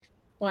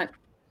one.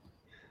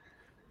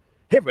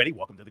 Hey everybody,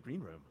 welcome to the Green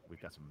Room.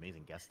 We've got some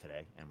amazing guests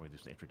today, and we're going to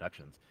do some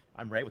introductions.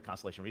 I'm Ray with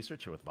Constellation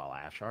Research, here with Vala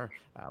Afshar.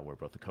 We're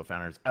both the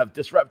co-founders of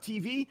Disrupt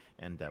TV,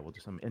 and we'll do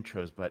some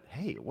intros. But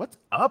hey, what's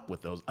up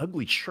with those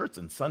ugly shirts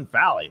in Sun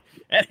Valley?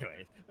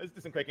 Anyway, let's do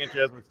some quick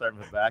intros. We'll start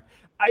from the back.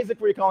 Isaac,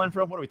 where are you calling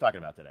from? What are we talking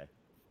about today?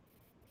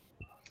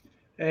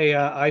 Hey,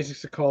 Isaac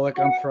Sokolic.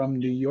 I'm from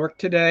New York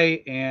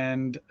today,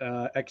 and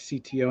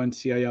ex-CTO and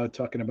CIO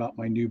talking about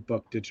my new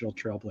book, Digital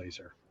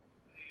Trailblazer.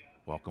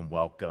 Welcome,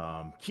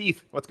 welcome.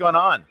 Keith, what's going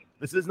on?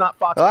 This is not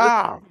Fox. What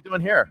are you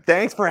doing here?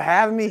 Thanks for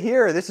having me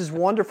here. This is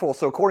wonderful.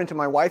 So according to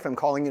my wife, I'm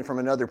calling in from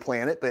another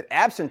planet, but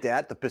absent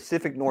that, the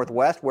Pacific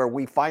Northwest, where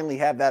we finally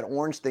have that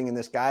orange thing in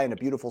the sky and a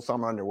beautiful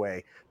summer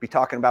underway. Be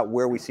talking about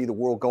where we see the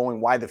world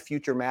going, why the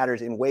future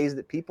matters in ways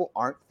that people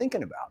aren't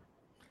thinking about.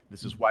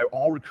 This is why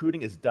all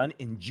recruiting is done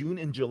in June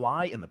and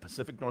July in the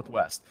Pacific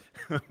Northwest.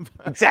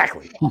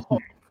 Exactly.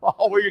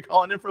 Paul, where are you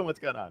calling in from? What's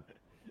going on?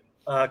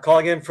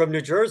 Calling in from New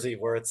Jersey,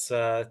 where it's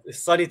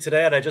sunny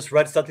today, and I just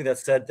read something that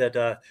said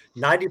that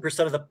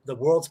 90% of the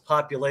world's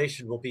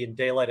population will be in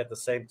daylight at the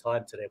same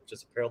time today, which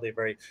is apparently a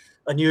very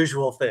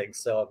unusual thing.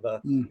 So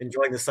I'm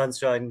enjoying the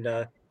sunshine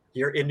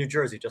here in New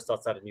Jersey, just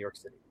outside of New York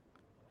City.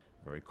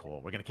 Very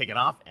cool. We're going to kick it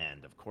off,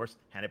 and of course,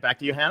 hand it back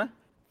to you, Hannah.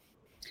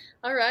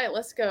 All right,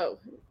 let's go.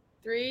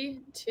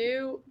 3,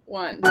 2,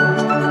 1.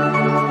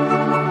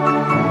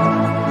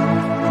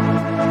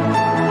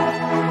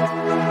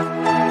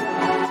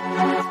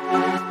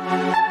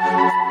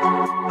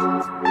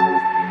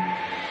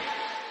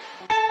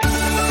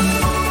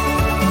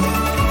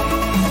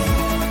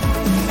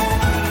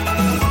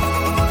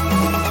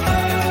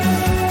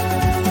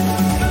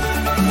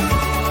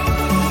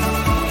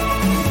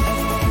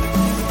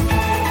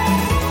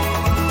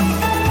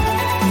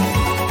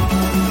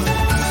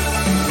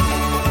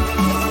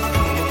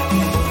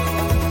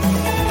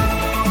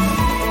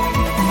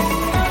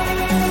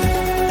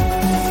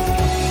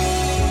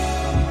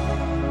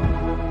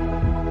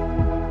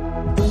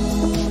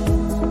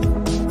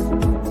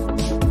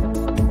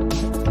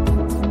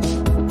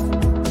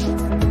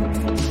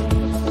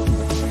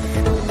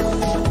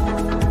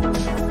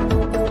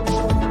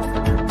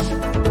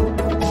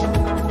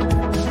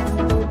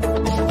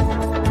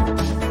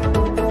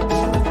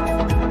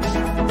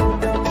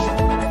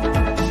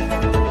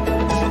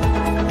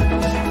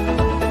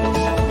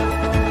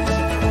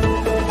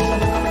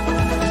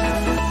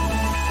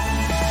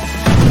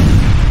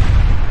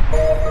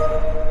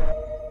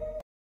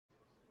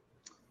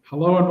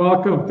 Hello and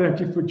welcome.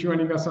 Thank you for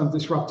joining us on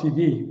Disrupt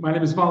TV. My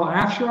name is Vala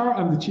Afshar.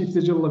 I'm the Chief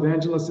Digital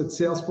Evangelist at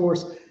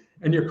Salesforce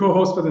and your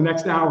co-host for the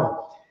next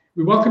hour.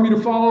 We welcome you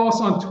to follow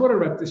us on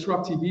Twitter at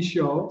Disrupt TV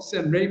Show.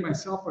 Send Ray,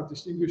 myself, our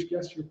distinguished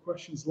guests, your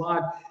questions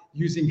live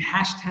using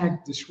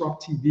hashtag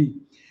Disrupt TV.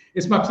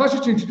 It's my pleasure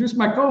to introduce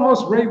my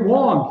co-host, Ray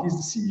Wang. He's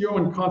the CEO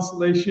and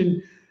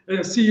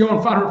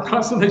founder of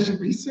Constellation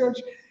Research.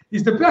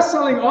 He's the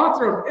best-selling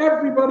author of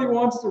Everybody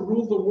Wants to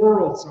Rule the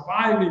World,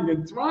 Surviving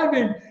and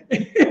Thriving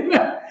in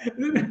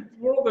the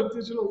World of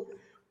Digital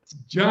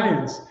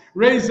Giants.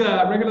 Ray's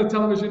regular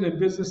television and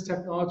business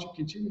technology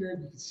contributor.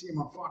 You can see him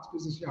on Fox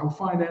Business, Yahoo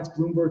Finance,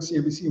 Bloomberg,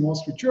 CNBC, and Wall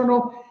Street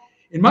Journal.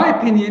 In my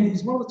opinion,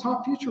 he's one of the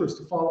top futurists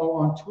to follow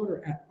on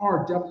Twitter at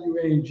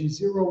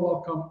RWANG0.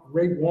 Welcome,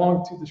 Ray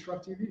Wang, to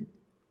Disrupt TV.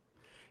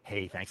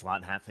 Hey, thanks a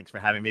lot, Hat. Thanks for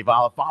having me.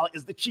 Vala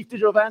is the Chief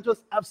Digital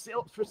Evangelist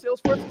for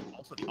Salesforce, and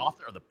also the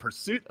author of The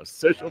Pursuit of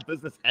Social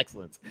Business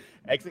Excellence.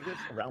 Executives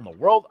around the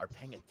world are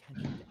paying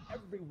attention to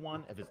every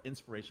one of his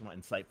inspirational,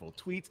 insightful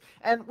tweets.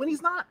 And when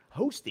he's not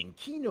hosting,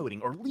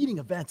 keynoting, or leading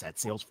events at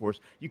Salesforce,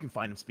 you can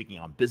find him speaking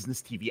on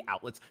business TV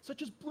outlets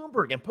such as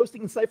Bloomberg and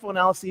posting insightful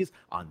analyses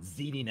on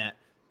ZDNet.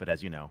 But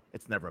as you know,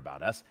 it's never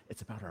about us.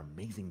 It's about our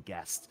amazing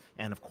guests.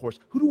 And of course,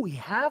 who do we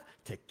have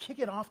to kick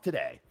it off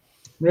today?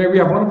 Ray, we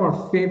have one of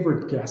our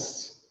favorite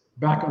guests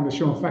back on the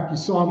show. In fact, you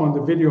saw him on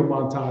the video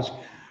montage.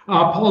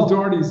 Paul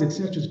Daugherty is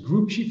Accenture's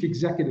Group Chief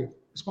Executive,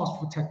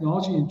 responsible for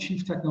technology and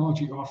Chief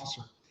Technology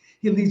Officer.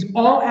 He leads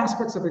all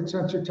aspects of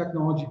Accenture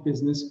technology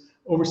business,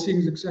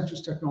 overseeing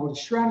Accenture's technology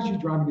strategy,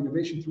 driving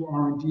innovation through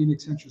R&D in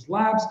Accenture's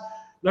labs,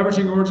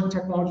 leveraging emerging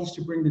technologies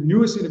to bring the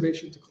newest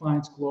innovation to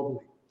clients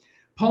globally.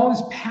 Paul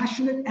is a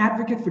passionate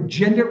advocate for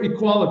gender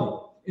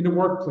equality in the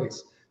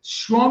workplace,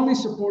 strongly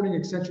supporting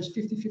Accenture's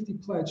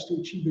 50-50 pledge to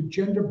achieve a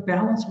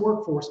gender-balanced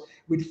workforce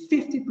with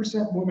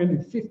 50% women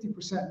and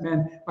 50%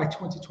 men by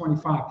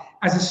 2025.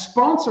 As a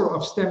sponsor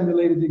of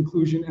STEM-related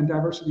inclusion and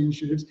diversity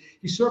initiatives,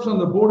 he serves on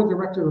the board of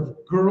directors of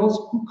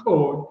Girls Who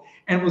Code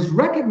and was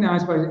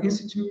recognized by the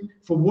Institute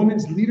for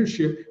Women's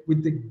Leadership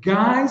with the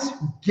Guys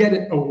Who Get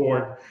It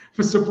Award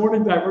for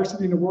supporting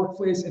diversity in the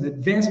workplace and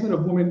advancement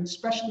of women,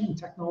 especially in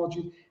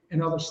technology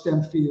and other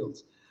STEM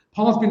fields.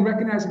 Paul has been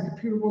recognized as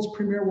Computer World's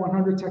Premier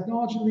 100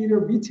 Technology Leader,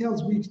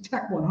 Retail's Week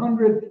Tech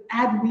 100,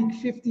 Ad Week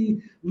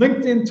 50,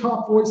 LinkedIn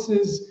Top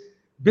Voices,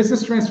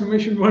 Business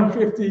Transformation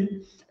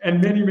 150, and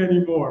many,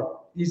 many more.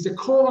 He's the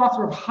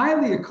co-author of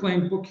highly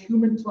acclaimed book,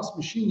 Human Plus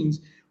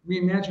Machines,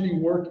 Reimagining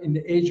Work in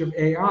the Age of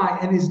AI,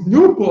 and his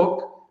new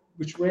book,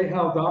 which Ray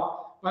held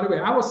up, By the way,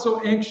 I was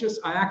so anxious,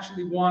 I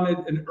actually wanted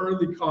an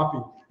early copy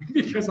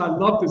because I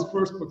love this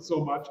first book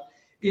so much.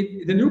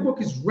 The new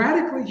book is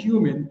Radically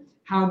Human,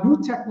 How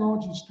New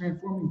Technology is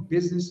Transforming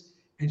Business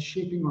and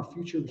Shaping Our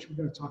Future, which we're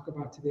going to talk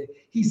about today.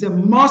 He's a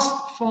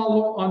must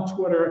follow on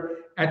Twitter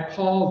at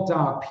Paul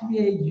Daugh,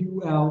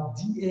 PaulDaugh.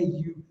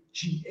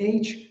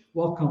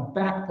 Welcome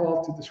back,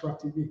 Paul, to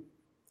Disrupt TV.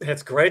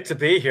 It's great to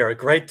be here. A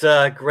great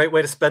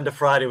way to spend a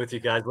Friday with you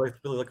guys. We're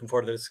really looking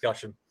forward to the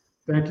discussion.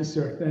 Thank you,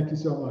 sir. Thank you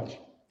so much.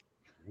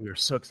 We are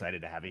so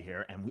excited to have you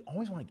here, and we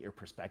always want to get your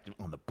perspective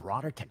on the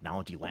broader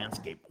technology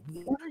landscape.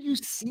 What are you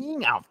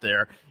seeing out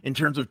there in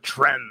terms of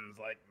trends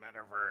like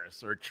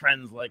metaverse or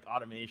trends like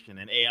automation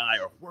and AI,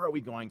 or where are we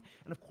going?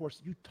 And of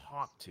course, you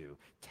talk to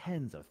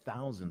tens of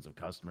thousands of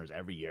customers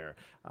every year.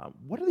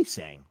 What are they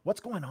saying? What's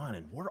going on,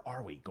 and where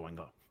are we going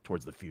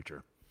towards the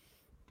future?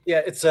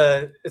 Yeah, it's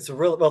a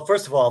real, well,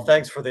 first of all,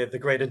 thanks for the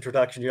great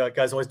introduction. You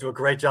guys always do a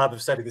great job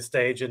of setting the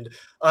stage. And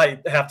I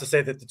have to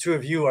say that the two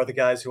of you are the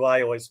guys who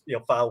I always,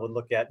 follow and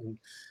look at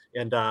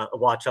and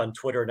watch on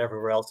Twitter and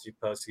everywhere else you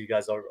post. You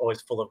guys are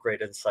always full of great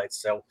insights.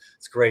 So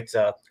it's great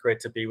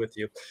to be with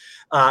you.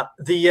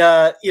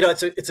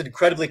 It's an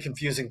incredibly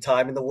confusing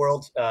time in the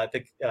world. I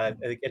think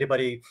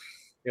anybody,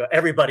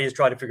 everybody is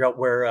trying to figure out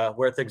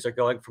where things are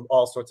going from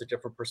all sorts of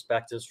different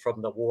perspectives,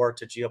 from the war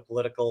to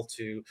geopolitical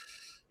to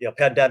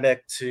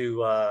pandemic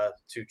to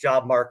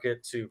job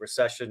market to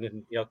recession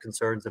and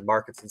concerns in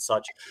markets and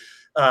such.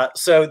 But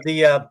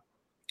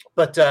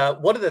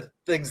one of the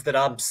things that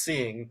I'm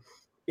seeing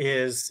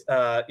is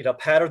a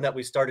pattern that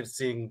we started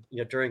seeing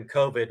during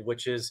COVID,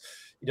 which is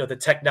the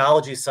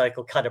technology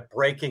cycle kind of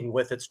breaking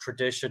with its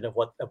tradition of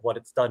what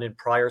it's done in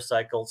prior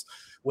cycles,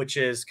 which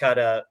is kind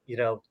of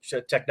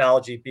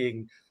technology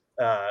being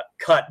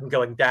cut and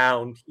going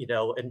down,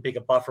 and being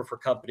a buffer for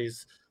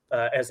companies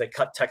as they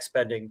cut tech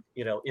spending,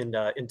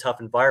 in tough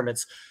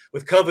environments.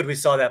 With COVID, we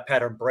saw that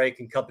pattern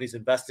break and companies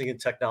investing in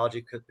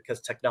technology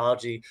because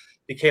technology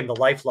became the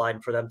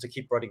lifeline for them to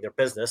keep running their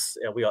business.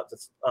 And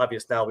it's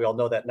obvious now. We all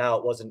know that now.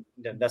 It wasn't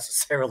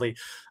necessarily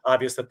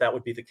obvious that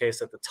would be the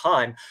case at the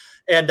time.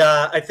 And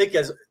I think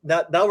as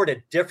now we're in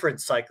a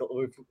different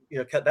cycle.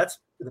 That's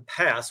in the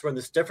past. We're in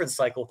this different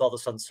cycle with all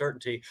this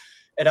uncertainty.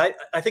 And I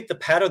think the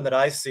pattern that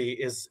I see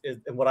is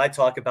and what I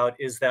talk about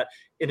is that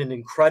in an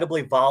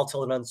incredibly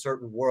volatile and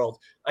uncertain world,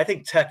 I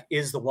think tech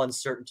is the one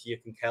certainty you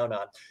can count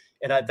on.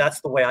 And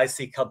that's the way I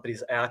see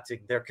companies acting.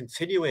 They're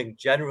continuing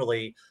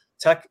generally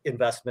tech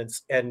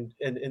investments and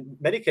in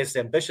many cases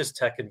ambitious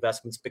tech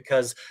investments,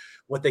 because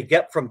what they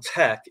get from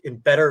tech in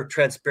better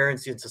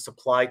transparency into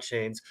supply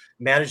chains,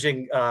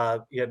 managing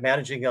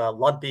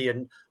lumpy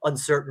and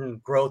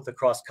uncertain growth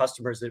across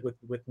customers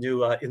with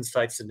new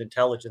insights and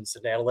intelligence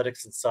and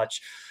analytics and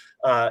such,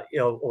 we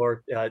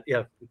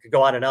could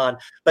go on and on.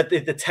 But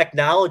the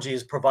technology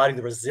is providing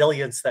the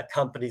resilience that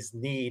companies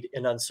need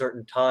in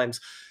uncertain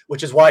times,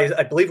 which is why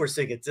I believe we're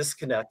seeing a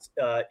disconnect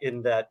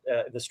in that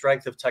the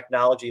strength of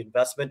technology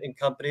investment in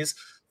companies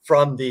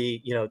from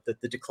the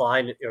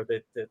decline or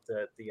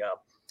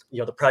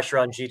the pressure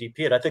on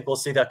GDP. And I think we'll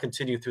see that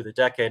continue through the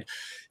decade.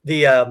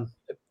 And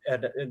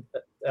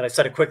I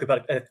said it quickly,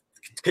 but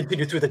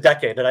continue through the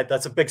decade. And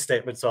that's a big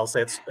statement, so I'll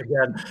say it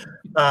again.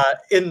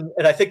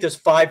 And I think there's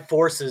 5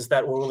 forces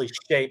that will really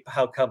shape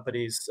how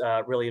companies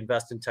really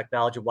invest in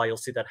technology, why you'll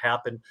see that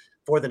happen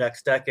for the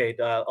next decade.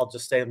 I'll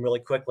just say them really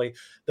quickly.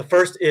 The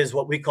first is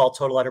what we call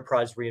total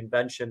enterprise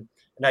reinvention.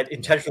 And I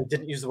intentionally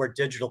didn't use the word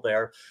digital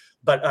there,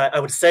 but I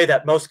would say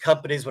that most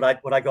companies, when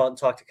I go out and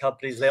talk to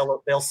companies,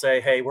 they'll say,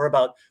 hey, we're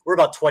about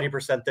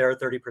 20% there,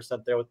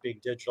 30% there with being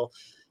digital.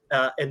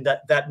 And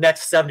that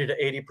next 70 to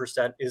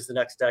 80% is the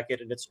next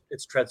decade, and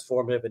it's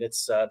transformative, and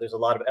there's a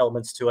lot of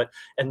elements to it,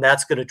 and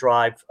that's going to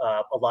drive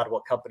a lot of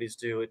what companies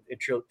do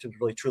to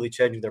really truly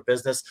changing their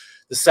business.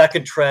 The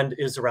second trend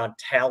is around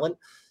talent.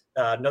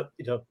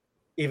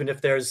 Even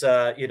if there's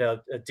a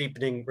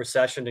deepening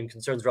recession and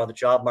concerns around the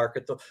job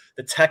market,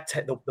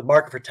 the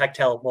market for tech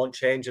talent won't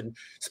change, and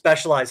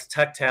specialized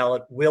tech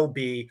talent will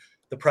be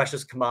the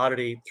precious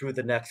commodity through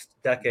the next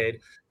decade.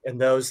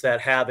 And those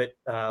that have it,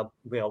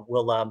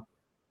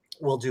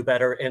 will do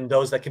better, and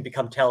those that can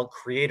become talent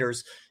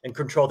creators and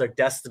control their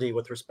destiny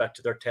with respect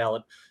to their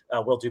talent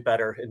will do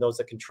better, and those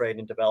that can train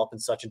and develop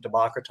and such and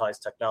democratize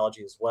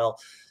technology as well.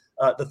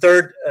 The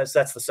third,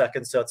 that's the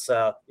second, so it's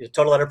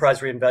total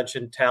enterprise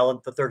reinvention,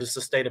 talent. The third is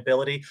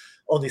sustainability.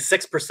 Only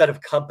 6% of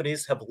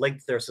companies have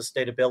linked their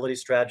sustainability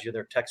strategy and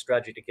their tech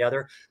strategy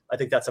together. I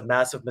think that's a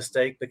massive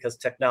mistake, because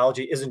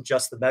technology isn't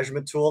just the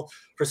measurement tool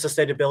for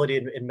sustainability.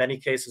 In many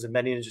cases, in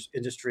many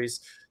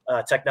industries,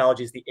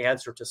 technology is the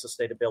answer to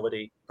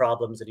sustainability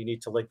problems, and you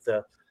need to link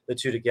the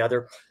two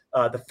together.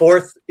 The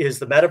fourth is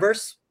the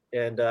metaverse.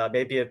 And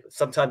maybe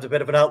sometimes a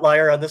bit of an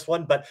outlier on this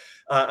one, but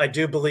I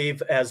do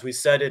believe, as we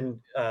said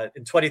in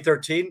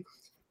 2013,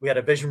 we had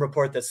a vision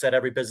report that said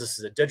every business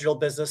is a digital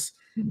business.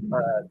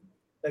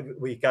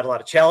 we got a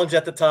lot of challenge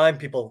at the time.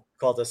 People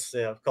called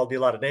me a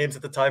lot of names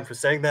at the time for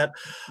saying that,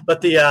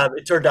 but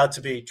it turned out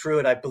to be true.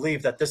 And I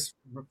believe that this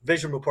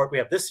vision report we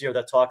have this year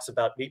that talks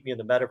about Meet Me in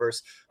the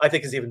Metaverse, I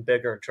think is even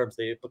bigger in terms of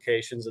the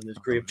implications and the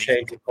degree of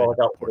change it called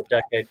out for the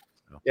decade.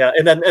 Yeah,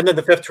 and then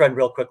the 5th trend,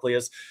 real quickly,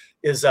 is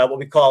what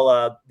we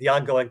call the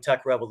ongoing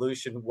tech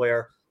revolution,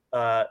 where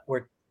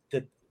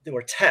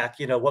tech,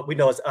 what we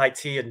know as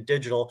IT and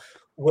digital,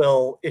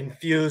 will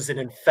infuse and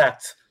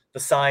infect the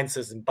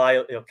sciences and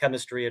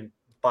chemistry and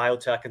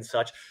biotech and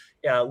such,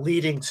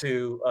 leading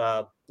to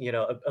a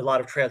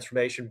lot of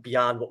transformation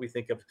beyond what we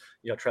think of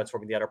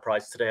transforming the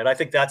enterprise today. And I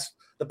think that's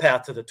the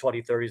path to the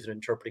 2030s and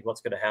interpreting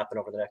what's going to happen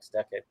over the next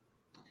decade.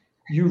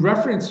 You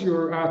reference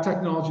your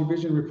technology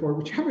vision report,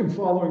 which I've been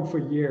following for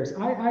years.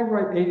 I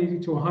write 80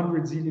 to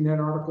 100 ZDNet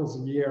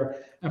articles a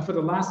year. And for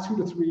the last 2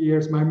 to 3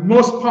 years, my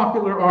most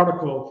popular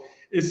article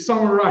is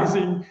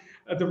summarizing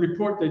the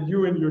report that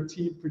you and your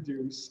team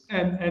produce.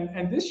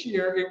 And this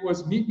year it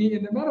was Meet Me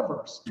in the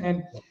Metaverse.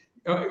 And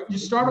you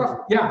start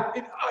off,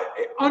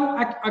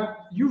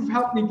 you've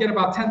helped me get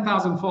about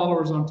 10,000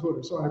 followers on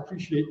Twitter, so I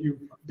appreciate you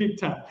big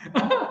time.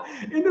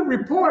 In the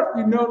report,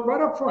 you note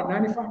right up front,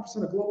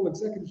 95% of global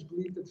executives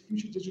believe that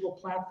future digital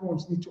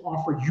platforms need to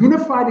offer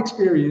unified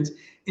experience,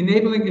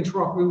 enabling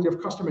interoperability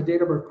of customer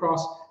data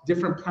across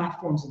different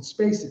platforms and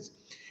spaces.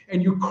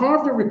 And you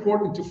carved the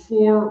report into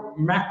 4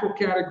 macro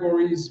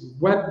categories: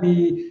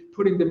 WebMe,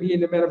 putting the me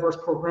in the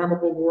metaverse,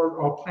 programmable world,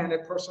 or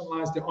planet,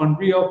 personalized, the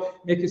unreal,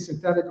 making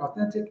synthetic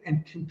authentic,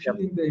 and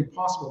computing the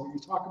impossible. When you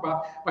talk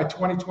about by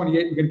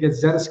 2028, we're going to get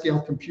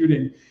zettascale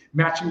computing,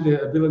 matching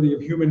the ability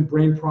of human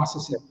brain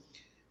processing.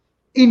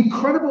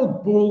 Incredible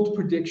bold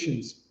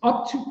predictions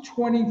up to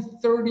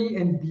 2030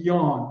 and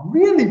beyond.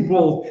 Really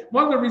bold.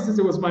 One of the reasons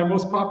it was my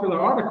most popular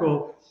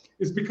article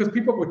is because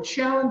people were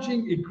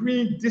challenging,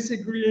 agreeing,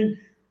 disagreeing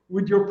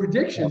with your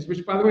predictions,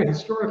 which, by the way,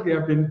 historically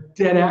have been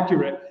dead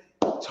accurate.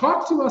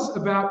 Talk to us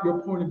about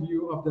your point of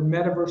view of the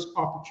metaverse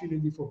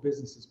opportunity for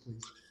businesses,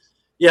 please.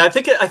 Yeah, I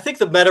think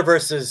the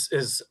metaverse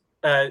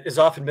is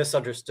often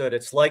misunderstood.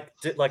 It's like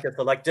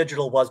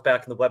digital was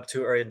back in the Web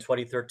 2 era in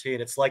 2013.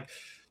 It's like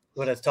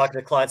when I was talking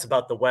to clients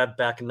about the web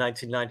back in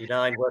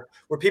 1999,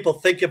 where people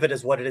think of it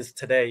as what it is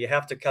today. You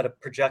have to kind of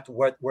project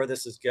where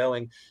this is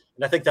going.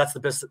 And I think that's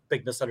the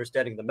big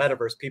misunderstanding of the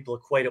metaverse. People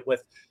equate it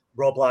with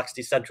Roblox,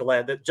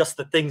 Decentraland, just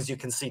the things you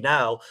can see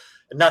now.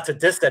 And not to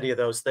diss any of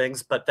those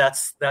things, but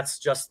that's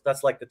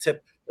like the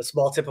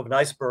small tip of an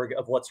iceberg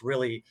of what's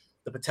really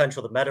the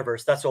potential of the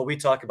metaverse. That's what we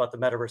talk about, the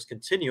metaverse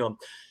continuum,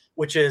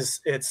 which is,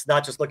 it's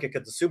not just looking at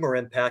consumer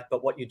impact,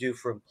 but what you do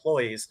for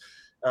employees.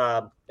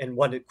 And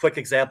one quick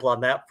example on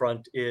that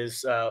front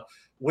is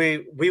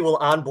we will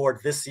onboard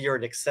this year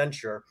in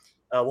Accenture.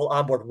 We'll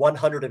onboard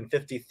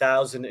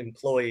 150,000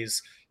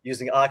 employees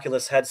using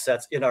Oculus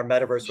headsets in our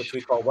metaverse, which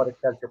we call One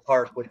Accenture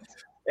Park.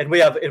 And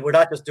we're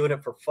not just doing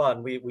it for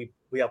fun. We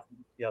have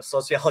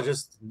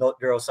sociologists,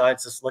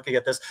 neuroscientists looking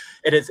at this.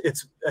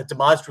 It's a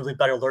demonstrably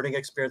better learning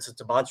experience, a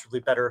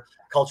demonstrably better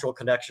cultural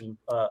connection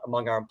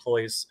among our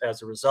employees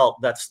as a result.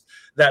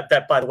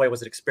 That by the way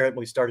was an experiment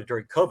we started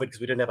during COVID because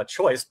we didn't have a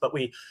choice, but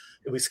we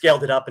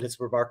scaled it up and it's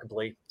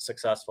remarkably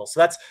successful. So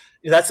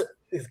that's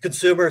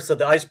consumer. So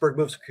the iceberg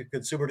moves from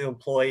consumer to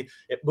employee.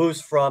 It moves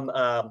from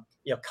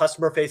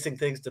customer facing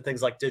things to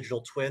things like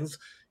digital twins.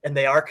 And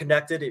they are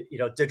connected.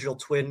 Digital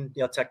twin,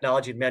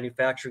 technology and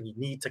manufacturing, you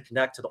need to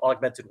connect to the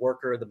augmented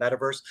worker in the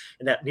metaverse.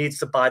 And that needs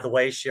to, by the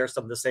way, share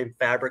some of the same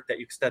fabric that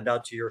you extend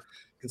out to your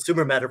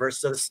consumer metaverse.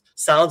 So this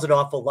sounds a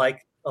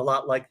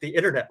lot like the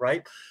internet,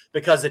 right?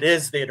 Because it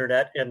is the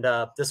internet. And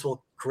this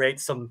will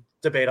create some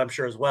debate, I'm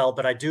sure, as well.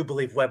 But I do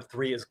believe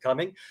Web3 is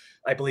coming.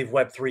 I believe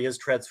Web3 is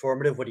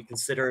transformative when you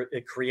consider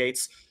it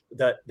creates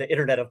the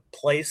internet of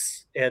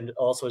place and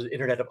also the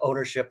internet of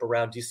ownership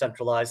around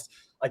decentralized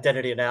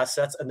identity and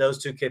assets. And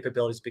those two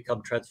capabilities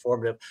become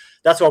transformative.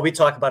 That's why we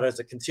talk about it as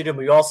a continuum.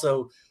 We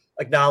also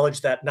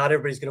acknowledge that not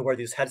everybody's going to wear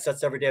these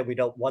headsets every day. We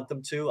don't want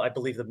them to. I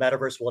believe the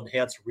metaverse will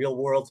enhance real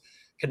world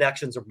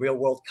connections and real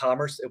world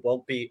commerce. It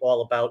won't be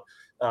all about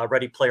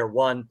Ready Player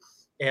One.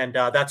 And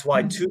that's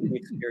why tuning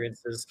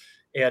experiences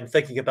and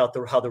thinking about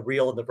how the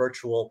real and the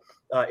virtual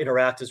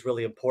interact is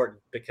really important,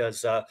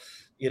 because not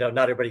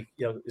everybody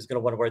is going to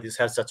want to wear these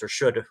headsets or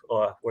should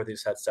wear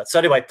these headsets. So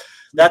anyway,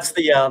 that's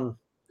the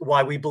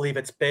why we believe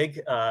it's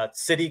big.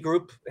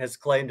 Citigroup has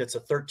claimed it's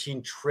a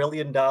 $13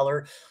 trillion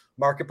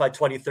market by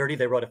 2030.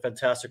 They wrote a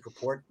fantastic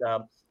report.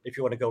 If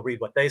you want to go read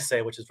what they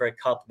say, which is very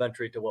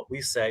complimentary to what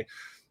we say.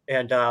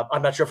 And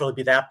I'm not sure if it'll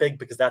be that big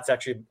because that's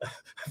actually a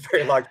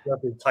very large part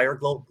of the entire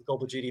global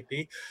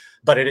GDP,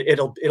 but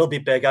it'll be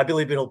big. I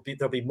believe there'll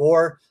be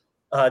more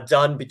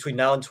done between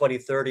now and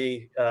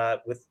 2030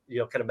 with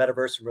kind of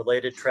metaverse and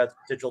related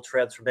digital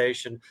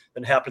transformation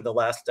than happened in the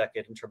last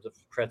decade in terms of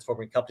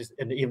transforming companies,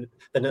 and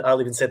I'll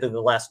even say that in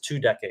the last 2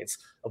 decades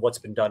of what's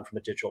been done from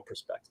a digital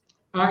perspective.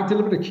 I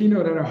delivered a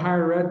keynote at a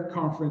higher ed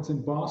conference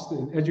in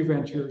Boston,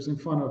 EduVentures, in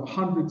front of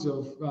hundreds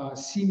of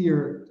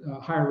senior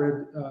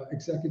higher ed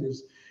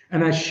executives.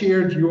 And I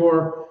shared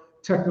your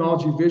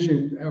technology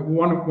vision,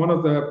 one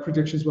of the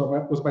predictions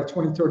was by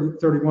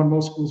 2031,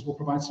 most schools will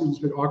provide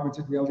students with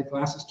augmented reality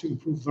glasses to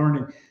improve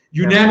learning.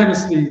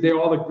 Unanimously, they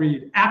all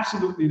agreed,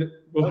 absolutely, that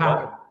will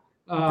happen.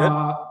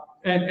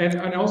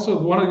 And also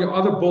one of the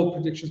other bold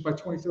predictions, by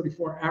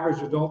 2034,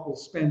 average adult will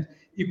spend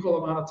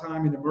equal amount of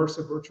time in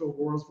immersive virtual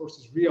worlds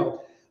versus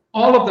real.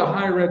 All of the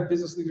higher ed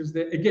business leaders,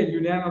 they, again,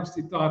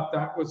 unanimously thought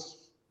that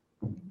was,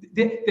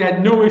 they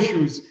had no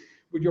issues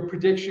with your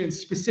predictions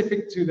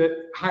specific to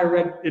the higher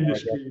ed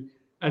industry,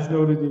 as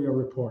noted in your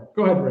report.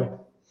 Go ahead, Ray.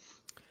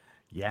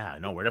 Yeah,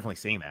 no, we're definitely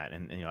seeing that.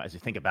 And, you know, as you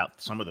think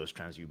about some of those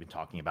trends you've been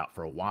talking about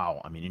for a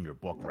while, I mean, in your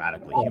book,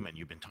 Radically Human,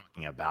 you've been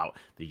talking about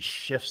these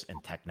shifts in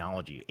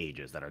technology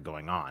ages that are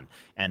going on.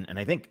 And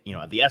I think, you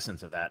know, the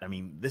essence of that, I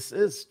mean, this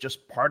is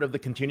just part of the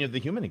continuum of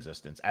the human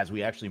existence as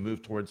we actually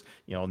move towards,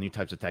 you know, new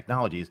types of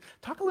technologies.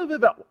 Talk a little bit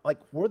about, like,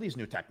 what are these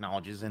new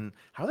technologies and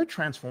how they're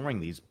transforming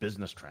these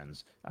business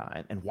trends,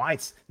 and why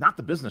it's not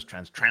the business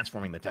trends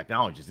transforming the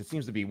technologies. It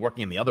seems to be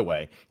working in the other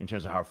way in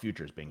terms of how our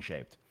future is being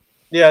shaped.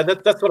 Yeah,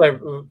 that's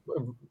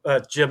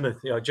what Jim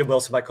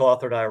Wilson, my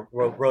co-author, and I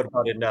wrote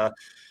about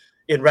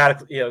in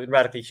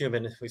Radically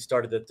Human. We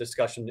started the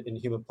discussion in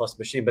Human Plus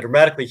Machine, but in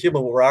Radically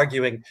Human, what we're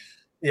arguing,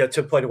 to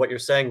a point of what you're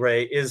saying,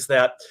 Ray, is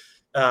that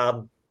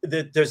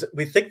there's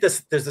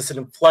this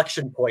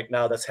inflection point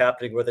now that's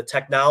happening where the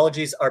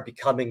technologies are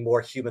becoming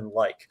more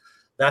human-like.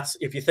 That's,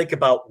 if you think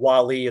about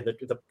WALL-E and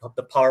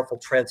the powerful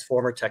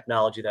transformer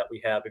technology that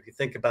we have, if you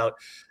think about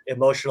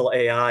emotional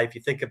AI, if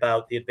you think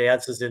about the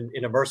advances in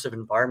immersive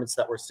environments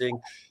that we're seeing,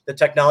 the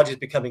technology is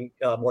becoming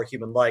more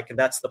human-like. And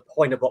that's the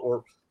point of what we're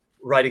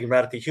writing in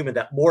Radically Human,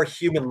 that more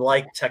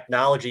human-like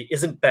technology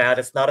isn't bad.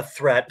 It's not a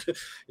threat,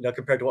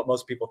 compared to what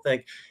most people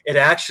think. It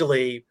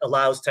actually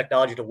allows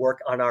technology to work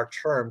on our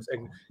terms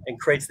and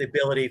creates the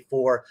ability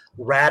for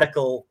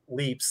radical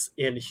leaps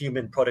in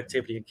human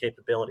productivity and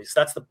capabilities.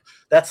 That's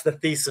the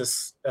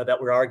thesis that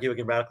we're arguing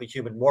in Radically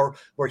Human. More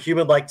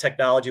human-like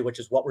technology, which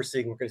is what we're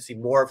seeing. We're going to see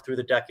more of through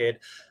the decade.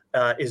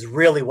 Is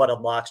really what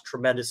unlocks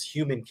tremendous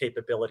human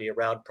capability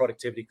around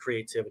productivity,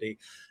 creativity,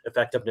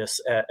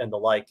 effectiveness, and the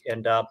like.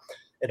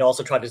 And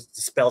also try to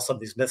dispel some of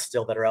these myths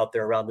still that are out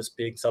there around this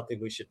being something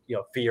we should,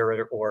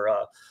 fear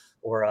or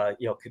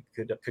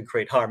could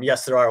create harm.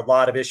 Yes, there are a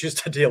lot of issues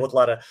to deal with, a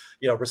lot of,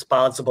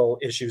 responsible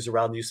issues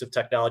around the use of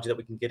technology that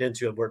we can get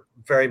into, and we're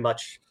very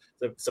much,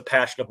 it's a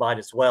passion of mine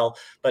as well.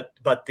 But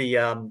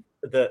the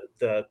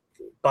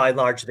by and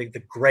large,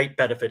 the great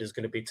benefit is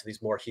going to be to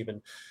these more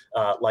human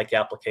like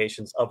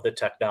applications of the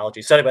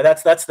technology. So anyway,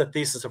 that's the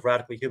thesis of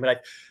Radically Human.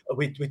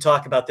 We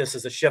talk about this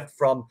as a shift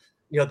from,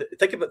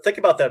 think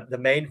about the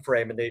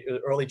mainframe in the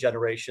early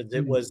generations.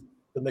 It was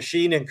the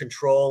machine in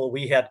control.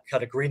 We had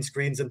kind of green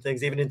screens and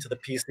things, even into the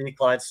PC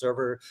client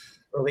server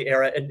early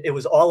era. And it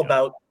was all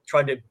about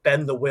trying to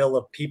bend the will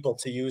of people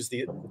to use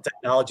the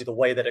technology the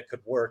way that it could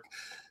work.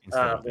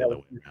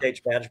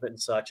 Stage management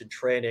and such, and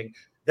training.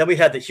 Then we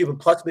had the Human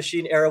Plus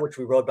Machine era, which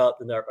we wrote about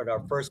in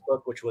our first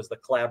book, which was the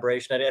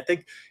collaboration. And I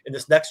think in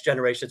this next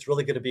generation, it's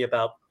really going to be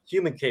about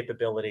human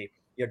capability,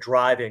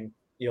 driving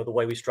the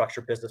way we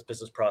structure business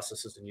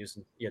processes and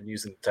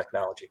using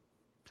technology.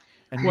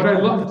 And what I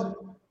loved.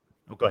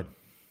 Oh, go ahead.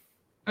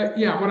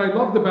 What I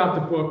loved about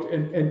the book,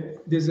 and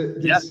there's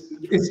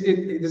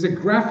a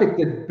graphic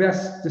that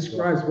best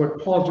describes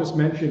what Paul just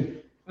mentioned.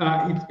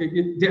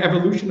 The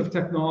evolution of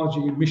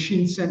technology,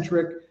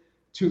 machine-centric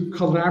to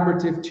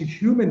collaborative to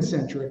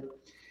human-centric.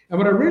 And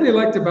what I really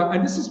liked about,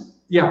 and this is,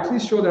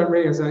 please show that,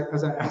 Ray, as I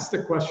ask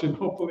the question,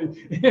 hopefully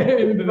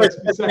in the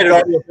next few seconds.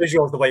 Audio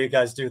visuals the way you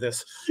guys do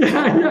this.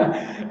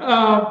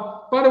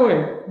 By the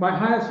way, my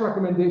highest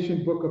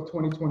recommendation book of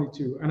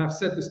 2022, and I've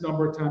said this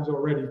number of times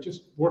already,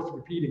 just worth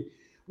repeating.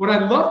 What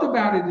I loved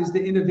about it is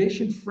the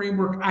innovation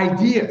framework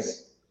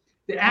IDEAS,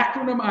 the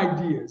acronym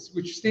IDEAS,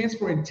 which stands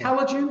for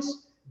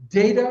intelligence,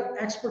 data,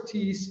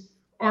 expertise,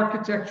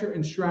 architecture,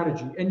 and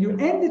strategy. And you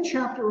end the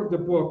chapter of the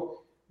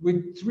book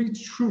with 3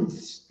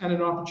 truths and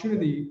an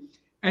opportunity.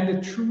 And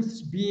the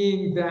truths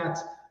being that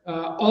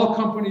all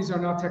companies are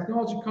now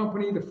technology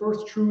company. The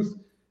first truth.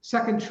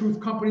 Second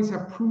truth, companies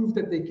have proved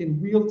that they can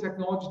wield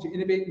technology to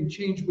innovate and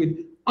change with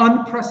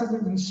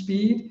unprecedented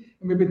speed.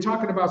 And we've been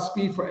talking about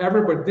speed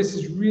forever, but this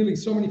is really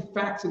so many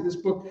facts in this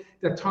book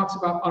that talks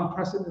about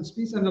unprecedented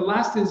speeds. And the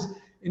last is,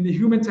 in the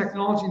human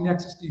technology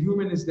nexus, the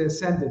human is the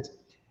ascendant.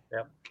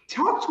 Yep.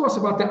 Talk to us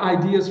about the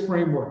IDEAS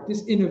framework,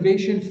 this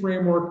innovation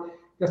framework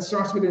that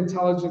starts with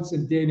intelligence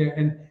and data.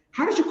 And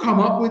how did you come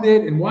up with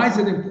it, and why is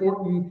it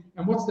important,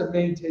 and what's the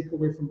main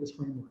takeaway from this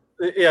framework?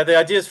 Yeah, the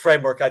IDEAS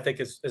framework, I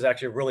think, is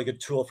actually a really good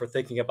tool for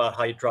thinking about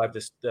how you drive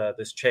this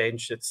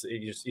change.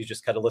 You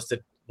just kind of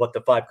listed what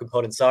the 5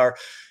 components are,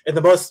 and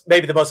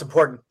maybe the most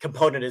important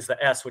component is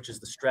the S, which is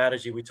the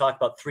strategy. We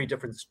talked about three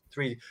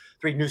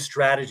new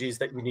strategies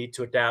that you need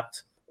to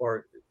adapt,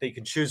 or that you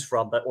can choose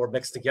from, or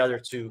mix together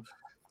to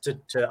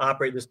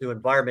operate in this new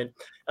environment.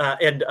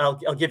 And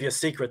I'll give you a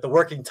secret. The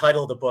working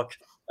title of the book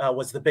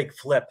was The Big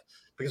Flip,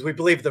 because we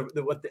believe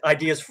what the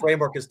IDEAS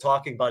framework is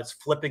talking about is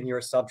flipping your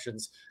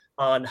assumptions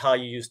on how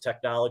you use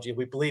technology.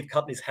 We believe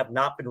companies have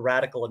not been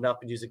radical enough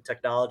in using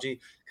technology.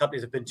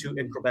 Companies have been too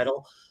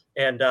incremental,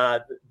 and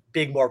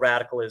being more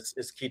radical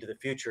is key to the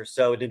future.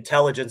 So in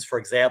intelligence, for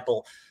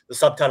example, the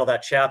subtitle of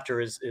that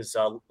chapter is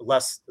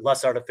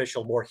less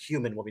artificial, more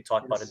human when we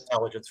talk about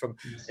intelligence.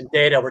 In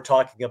data, we're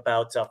talking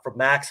about from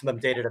maximum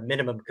data to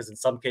minimum, because in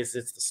some cases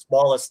it's the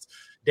smallest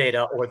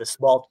data or the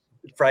small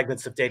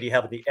fragments of data you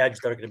have on the edge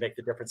that are going to make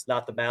the difference,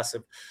 not the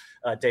massive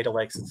data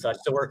lakes and such.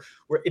 So we're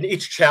in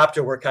each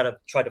chapter, we're kind of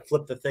trying to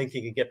flip the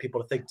thinking and get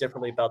people to think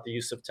differently about the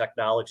use of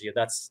technology. And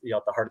that's,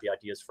 at the heart of the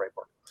ideas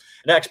framework.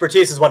 And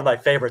expertise is one of my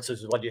favorites.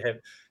 This is one you have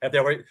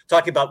there. We're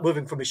talking about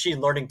moving from machine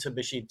learning to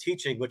machine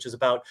teaching, which is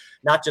about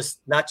not just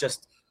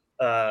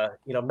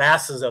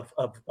masses of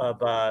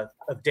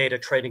data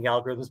training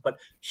algorithms, but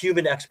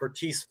human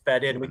expertise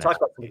fed in. We talked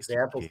about some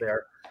examples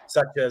there,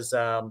 such as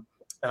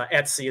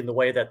Etsy, in the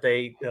way that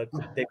they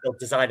build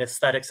design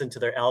aesthetics into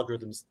their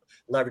algorithms,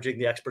 leveraging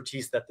the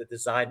expertise that the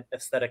design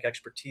aesthetic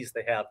expertise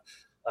they have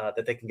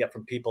that they can get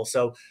from people.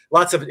 So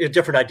lots of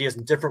different ideas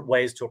and different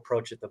ways to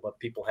approach it than what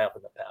people have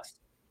in the past.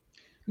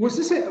 Was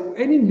this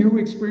any new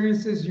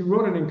experiences? You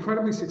wrote an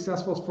incredibly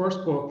successful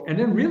first book, and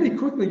then really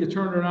quickly you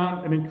turned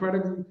around an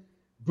incredibly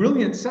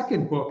brilliant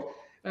second book.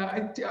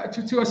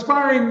 To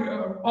aspiring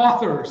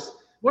authors,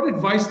 what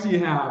advice do you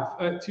have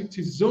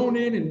to zone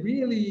in and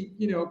really,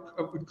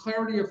 with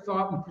clarity of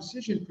thought and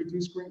precision,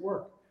 produce great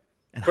work?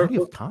 And how do you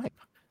have time?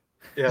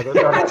 Yeah,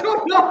 I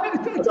don't know.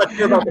 I'm not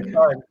sure about the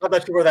time. I'm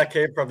not sure where that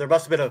came from. There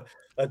must have been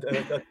a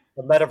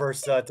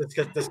metaverse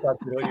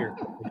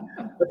discontinuity.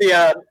 But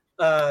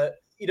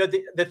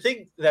the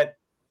thing that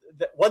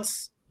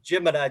once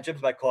Jim's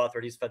my co-author,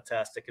 and he's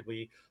fantastic, and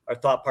we are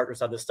thought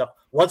partners on this stuff.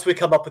 Once we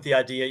come up with the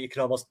idea, you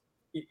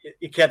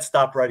can't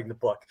stop writing the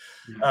book.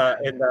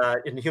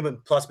 In Human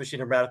Plus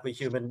Machine and Radically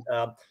Human,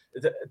 and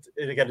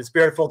again, in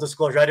spirit of full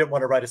disclosure, I didn't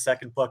want to write a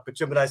second book, but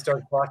Jim and I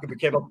started talking. We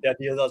came up with the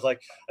ideas. I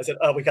said,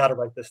 oh, we got to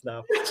write this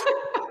now.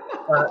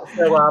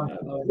 For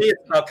me,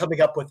 it's about coming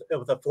up with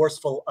a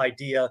forceful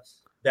idea,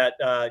 that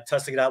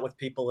testing it out with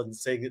people and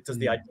saying, does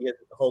the idea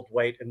hold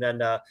weight? And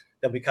then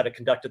we kind of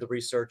conducted the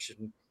research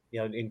and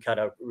kind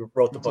of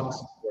wrote the book.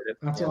 Awesome.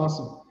 That's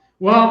awesome.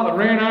 Well,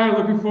 Ray and I are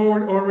looking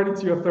forward already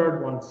to your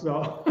third one.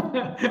 So,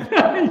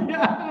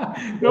 yeah,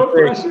 no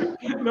pressure.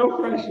 I'm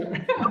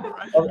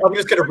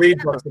just going to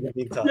read most in the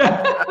meantime.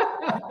 Yeah.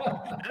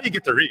 Now you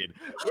get to read.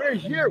 We're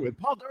here with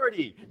Paul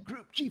Daugherty,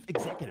 Group Chief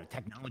Executive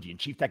Technology and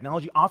Chief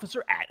Technology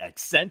Officer at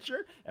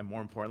Accenture, and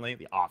more importantly,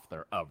 the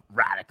author of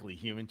Radically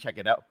Human. Check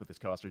it out with his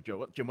co-author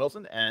Jim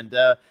Wilson and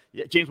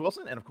James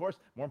Wilson, and of course,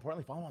 more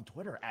importantly, follow him on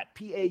Twitter at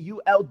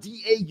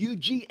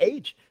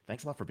PAULDAUGH.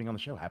 Thanks a lot for being on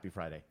the show. Happy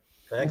Friday.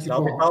 Thanks.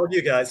 I'll be following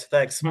you guys.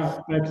 Thanks.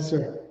 Thank you,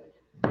 sir.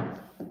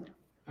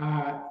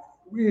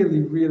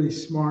 Really, really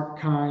smart,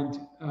 kind.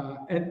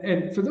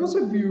 And for those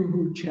of you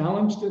who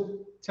challenge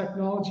the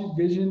technology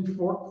vision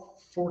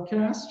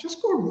forecast,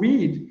 just go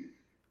read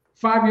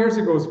 5 years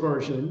ago's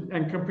version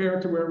and compare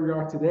it to where we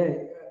are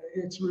today.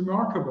 It's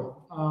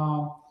remarkable.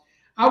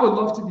 I would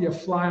love to be a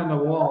fly on the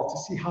wall to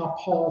see how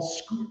Paul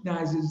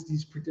scrutinizes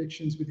these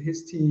predictions with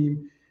his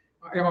team.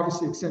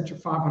 Obviously, Accenture,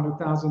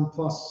 500,000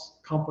 plus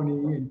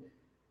company, and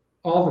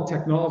all the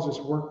technologists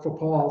work for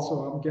Paul,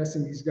 so I'm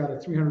guessing he's got a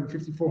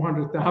 350,000,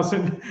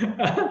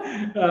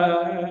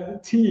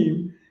 400,000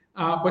 team.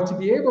 But to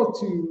be able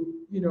to,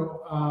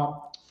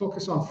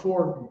 focus on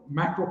 4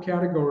 macro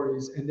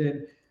categories and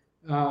then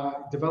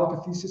develop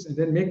a thesis and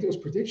then make those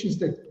predictions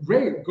that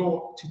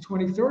go to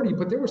 2030,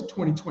 but there was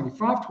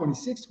 2025,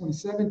 26,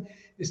 27.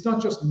 It's not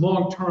just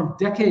long-term,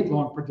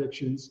 decade-long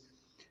predictions.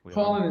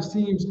 Paul and his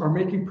teams are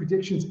making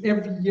predictions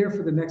every year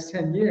for the next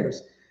 10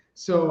 years.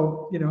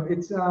 So,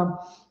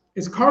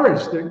 it's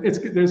courage.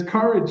 There's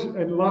courage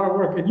and a lot of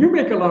work, and you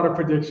make a lot of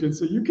predictions,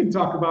 so you can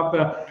talk about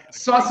the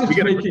sausage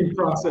making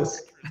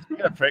process. We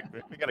got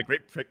a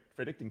great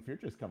predicting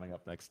futures coming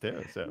up next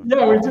too. So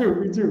yeah, we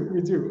do.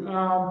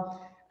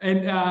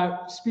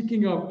 And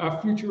speaking of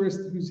a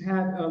futurist who's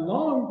had a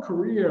long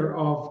career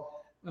of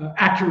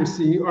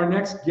accuracy, our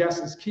next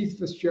guest is Keith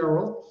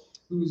Fitzgerald,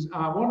 who's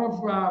one of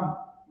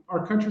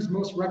our country's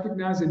most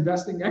recognized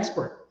investing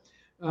expert.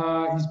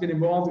 He's been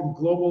involved in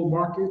global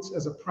markets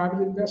as a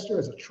private investor,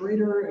 as a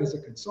trader, as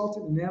a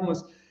consultant and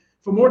analyst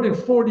for more than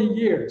 40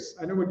 years.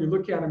 I know when you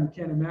look at him, you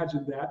can't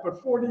imagine that,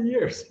 but 40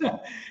 years.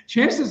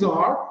 Chances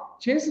are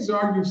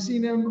you've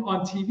seen him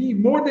on TV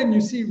more than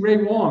you see Ray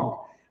Wang.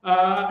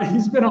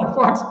 He's been on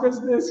Fox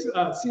Business,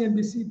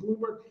 CNBC,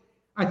 Bloomberg.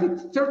 I think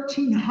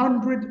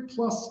 1,300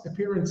 plus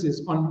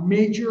appearances on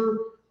major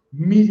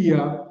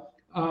media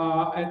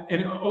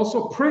and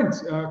also print,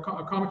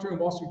 commentary in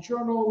Wall Street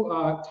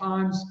Journal,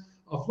 Times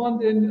of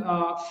London.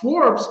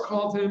 Forbes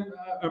called him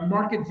a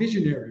market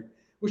visionary,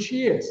 which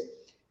he is.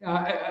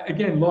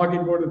 Again,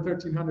 logging more than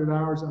 1,300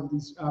 hours on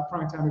these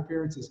primetime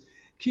appearances.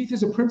 Keith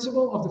is a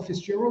principal of the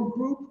Fitzgerald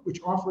Group,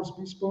 which offers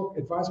bespoke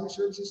advisory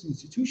services to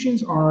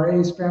institutions,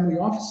 RIAs, family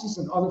offices,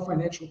 and other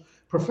financial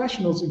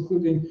professionals,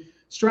 including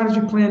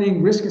strategy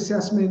planning, risk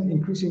assessment,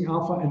 increasing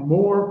alpha, and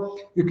more.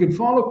 You can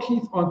follow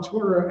Keith on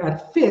Twitter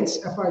at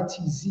Fitz,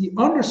 F-I-T-Z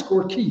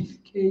 _ Keith,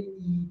 Keith.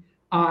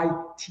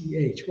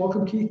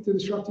 Welcome, Keith, to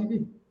Disrupt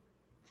TV.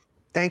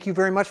 Thank you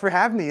very much for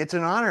having me. It's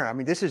an honor. I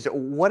mean,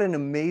 what an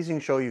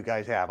amazing show you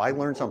guys have. I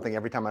learn something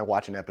every time I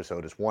watch an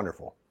episode. It's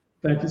wonderful.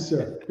 Thank you,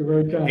 sir. You're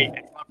very kind. Hey,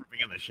 thanks a lot for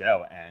being on the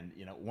show. And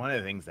one of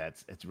the things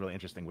it's really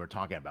interesting. We're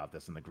talking about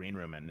this in the green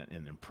room and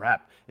in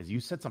prep is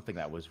you said something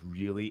that was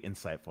really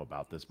insightful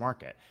about this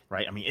market,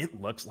 right? I mean, it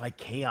looks like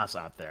chaos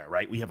out there,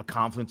 right? We have a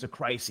confluence of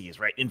crises,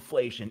 right?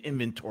 Inflation,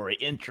 inventory,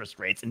 interest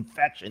rates,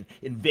 infection,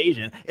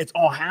 invasion. It's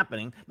all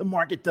happening. The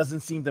market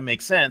doesn't seem to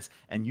make sense.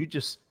 And you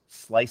just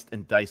sliced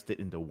and diced it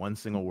into one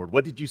single word.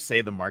 What did you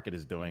say the market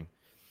is doing?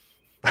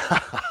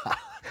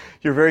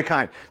 You're very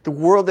kind.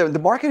 The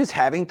market is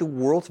having the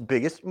world's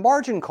biggest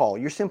margin call.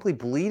 You're simply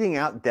bleeding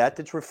out debt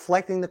that's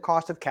reflecting the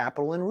cost of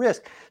capital and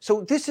risk.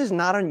 So this is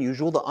not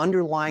unusual. The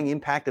underlying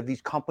impact of these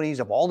companies,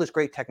 of all this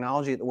great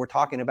technology that we're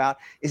talking about,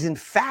 is in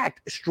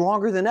fact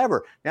stronger than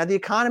ever. Now, the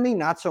economy,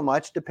 not so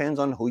much, depends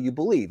on who you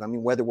believe. I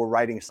mean, whether we're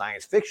writing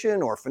science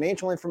fiction or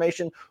financial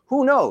information,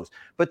 who knows?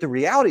 But the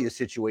reality of the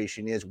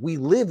situation is we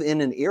live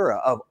in an era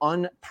of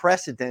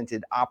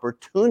unprecedented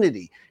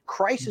opportunity.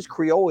 Crisis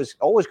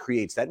always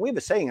creates that. We have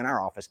a saying in our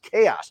office,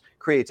 chaos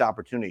creates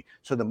opportunity.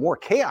 So the more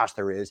chaos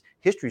there is,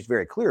 history is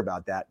very clear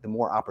about that, the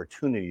more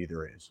opportunity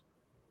there is.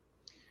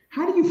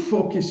 How do you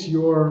focus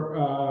your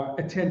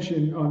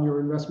attention on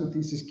your investment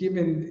thesis,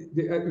 given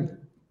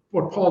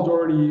what Paul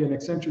Daugherty and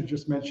Accenture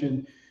just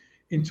mentioned,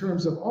 in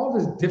terms of all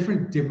the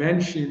different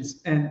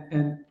dimensions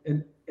and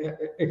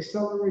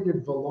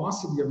accelerated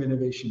velocity of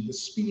innovation, the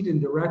speed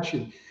and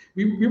direction?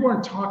 We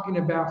weren't talking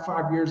about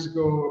 5 years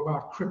ago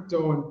about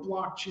crypto and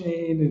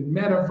blockchain and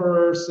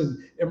metaverse and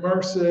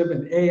immersive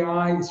and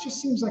AI. It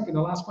just seems like in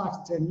the last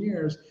 5 to 10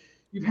 years,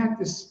 you've had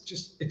this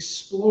just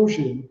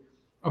explosion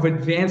of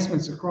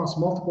advancements across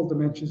multiple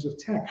dimensions of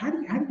tech. How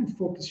do you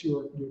focus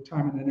your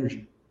time and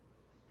energy?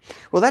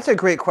 Well, that's a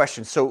great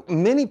question. So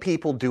many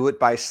people do it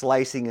by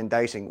slicing and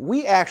dicing.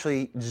 We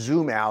actually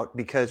zoom out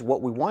because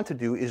what we want to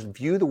do is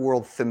view the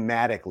world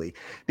thematically,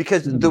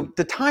 because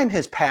the time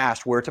has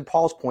passed where, to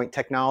Paul's point,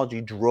 technology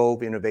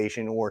drove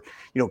innovation or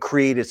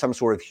created some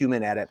sort of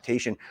human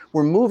adaptation.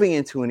 We're moving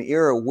into an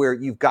era where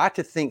you've got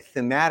to think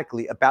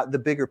thematically about the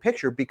bigger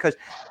picture, because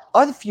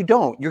if you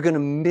don't, you're going to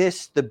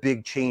miss the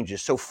big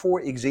changes. So,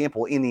 for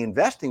example, in the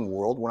investing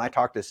world, when I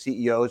talk to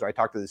CEOs or I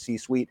talk to the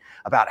C-suite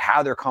about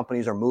how their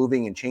companies are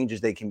moving and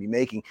changes they can be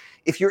making,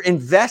 if you're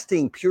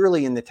investing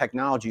purely in the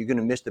technology, you're going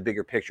to miss the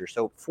bigger picture.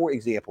 So, for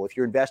example, if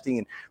you're investing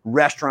in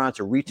restaurants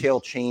or retail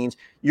chains,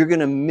 you're going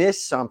to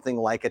miss something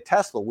like a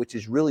Tesla, which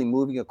is really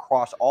moving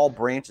across all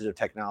branches of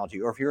technology.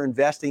 Or if you're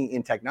investing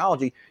in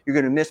technology, you're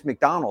going to miss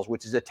McDonald's,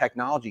 which is a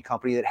technology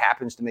company that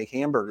happens to make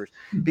hamburgers,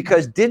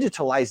 because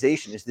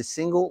digitalization is the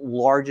single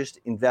largest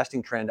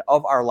investing trend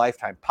of our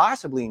lifetime,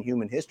 possibly in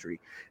human history.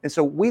 And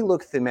so we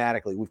look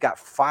thematically. We've got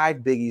 5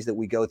 biggies that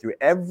we go through.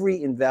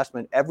 Every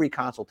investment, every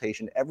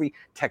consultation, every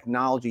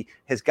technology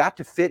has got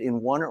to fit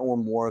in one or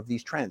more of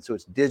these trends. So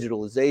it's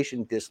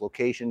digitalization,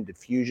 dislocation,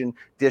 diffusion,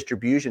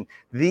 distribution.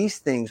 These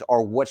things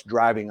are what's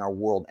driving our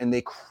world, and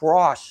they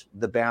cross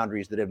the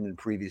boundaries that have been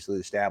previously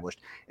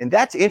established. And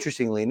that's,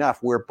 interestingly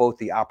enough, where both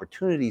the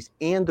opportunities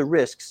and the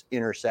risks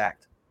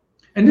intersect.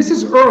 And this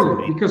is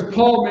early, because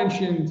Paul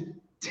mentioned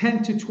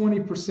 10 to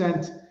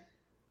 20%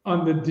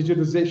 on the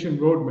digitization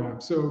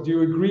roadmap. So do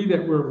you agree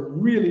that we're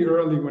really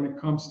early when it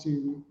comes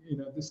to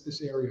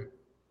this area?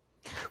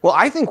 Well,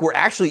 I think we're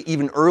actually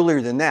even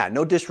earlier than that.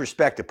 No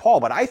disrespect to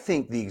Paul, but I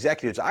think the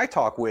executives I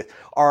talk with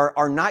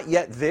are not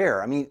yet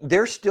there. I mean,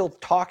 they're still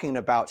talking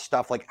about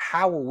stuff like,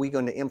 how are we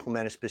going to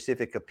implement a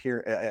specific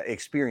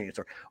experience,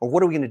 or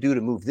what are we going to do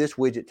to move this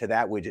widget to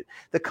that widget?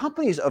 The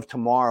companies of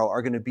tomorrow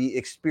are going to be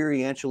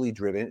experientially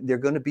driven. They're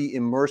going to be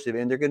immersive,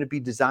 and they're going to be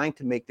designed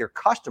to make their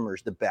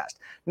customers the best,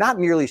 not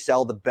merely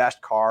sell the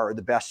best car or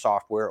the best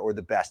software or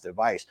the best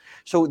device.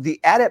 So the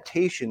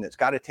adaptation that's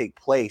got to take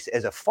place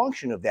as a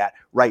function of that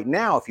right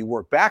now, if you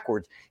work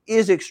backwards,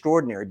 is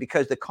extraordinary,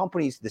 because the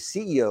companies, the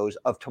CEOs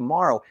of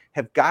tomorrow,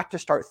 have got to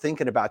start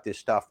thinking about this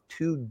stuff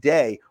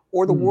today,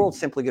 or the world's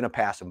simply going to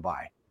pass them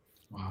by.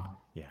 Wow.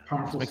 Yeah,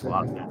 this makes a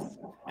lot of sense.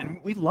 And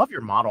we love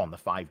your model on the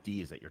 5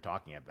 Ds that you're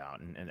talking about.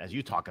 And as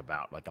you talk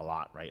about, like, a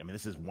lot, right? I mean,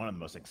 this is one of the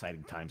most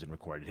exciting times in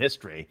recorded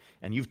history.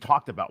 And you've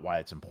talked about why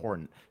it's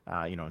important,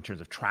 in terms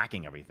of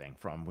tracking everything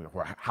from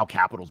how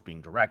capital is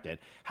being directed.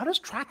 How does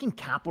tracking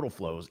capital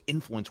flows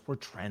influence where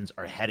trends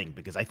are heading?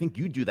 Because I think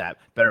you do that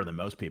better than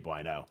most people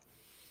I know.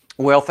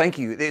 Well, thank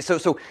you.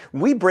 So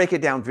we break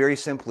it down very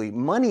simply.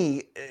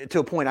 Money, to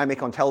a point I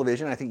make on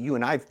television, I think you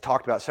and I've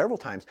talked about several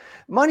times,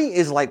 money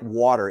is like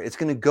water. It's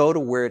going to go to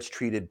where it's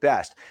treated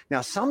best. Now,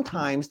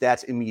 sometimes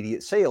that's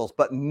immediate sales,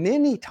 but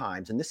many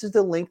times, and this is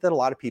the link that a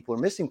lot of people are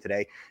missing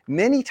today,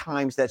 many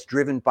times that's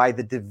driven by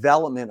the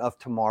development of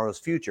tomorrow's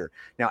future.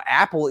 Now,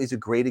 Apple is a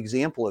great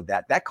example of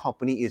that. That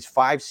company is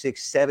 5,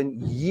 6,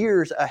 7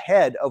 years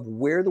ahead of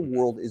where the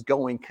world is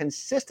going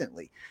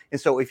consistently.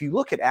 And so if you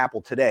look at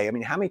Apple today, I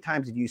mean, how many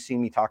times have you seen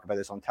seen me talk about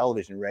this on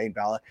television, Ray and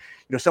Bala.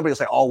 Somebody will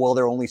say, oh, well,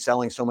 they're only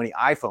selling so many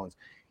iPhones.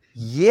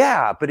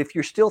 Yeah, but if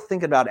you're still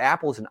thinking about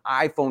Apple as an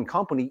iPhone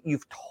company,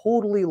 you've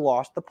totally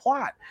lost the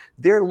plot.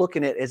 They're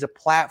looking at it as a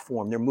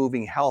platform. They're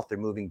moving health, they're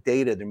moving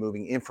data, they're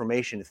moving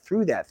information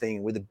through that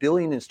thing. With 1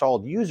 billion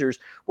installed users,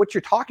 what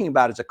you're talking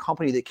about is a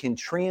company that can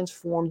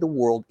transform the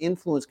world,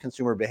 influence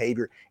consumer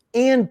behavior,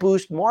 and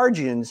boost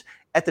margins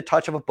at the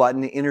touch of a button,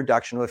 the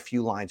introduction of a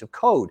few lines of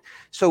code.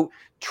 So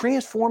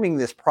transforming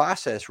this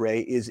process,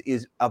 Ray,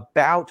 is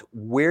about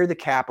where the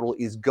capital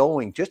is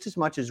going just as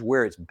much as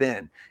where it's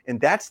been.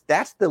 And that's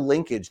the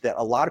linkage that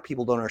a lot of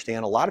people don't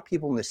understand. A lot of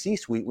people in the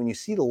C-suite, when you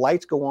see the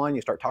lights go on,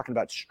 you start talking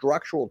about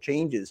structural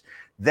changes.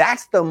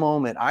 That's the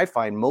moment I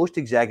find most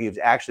executives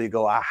actually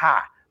go,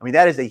 aha. I mean,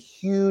 that is a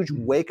huge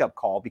wake-up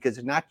call, because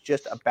it's not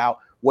just about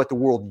what the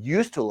world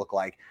used to look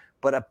like,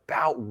 but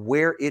about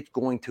where it's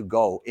going to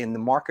go. And the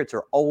markets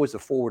are always a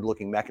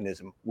forward-looking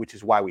mechanism, which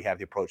is why we have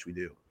the approach we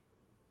do.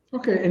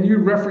 Okay, and you're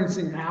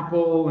referencing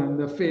Apple and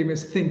the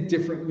famous Think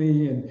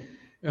Differently and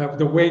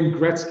the Wayne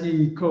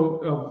Gretzky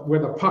quote of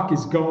where the puck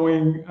is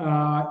going,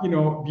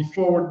 be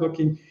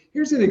forward-looking.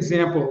 Here's an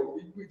example.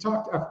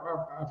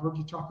 I've heard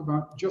you talk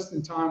about just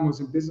in time was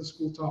a business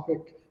school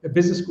topic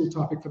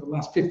for the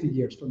last 50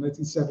 years, from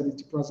 1970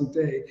 to present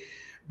day.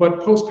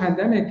 But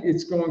post-pandemic,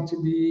 it's going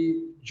to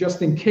be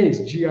just in case,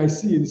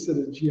 GIC instead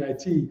of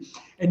GIT.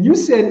 And you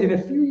said in a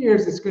few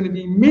years, it's going to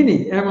be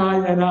MINI,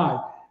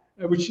 M-I-N-I,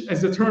 which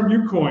is a term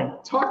you coined.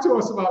 Talk to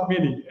us about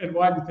MINI and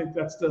why you think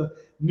that's the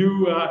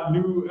new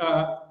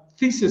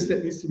thesis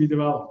that needs to be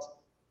developed.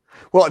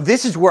 Well,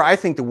 this is where I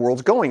think the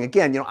world's going.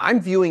 Again, I'm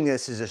viewing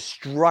this as a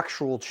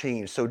structural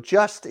change. So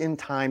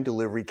just-in-time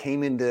delivery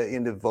came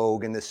into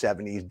vogue in the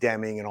 70s,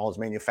 Deming and all his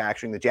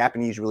manufacturing. The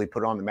Japanese really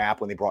put it on the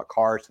map when they brought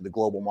cars to the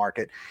global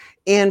market.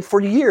 And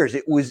for years,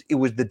 it was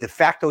the de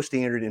facto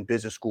standard in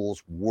business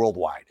schools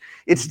worldwide.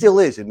 It still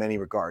is in many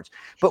regards.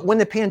 But when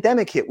the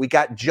pandemic hit, we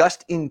got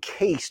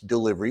just-in-case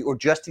delivery or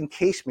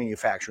just-in-case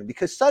manufacturing,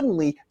 because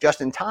suddenly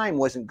just-in-time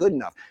wasn't good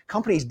enough.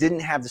 Companies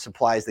didn't have the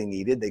supplies they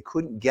needed. They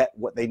couldn't get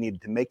what they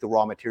needed to make the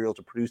raw material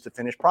to produce the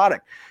finished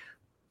product.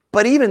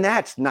 But even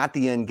that's not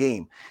the end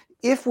game.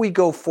 If we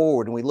go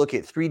forward and we look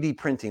at 3D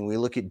printing, we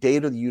look at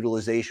data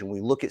utilization,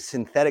 we look at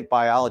synthetic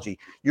biology,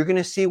 you're going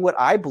to see what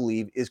I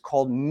believe is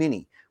called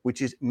MINI,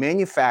 which is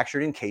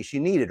manufactured in case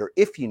you need it or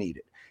if you need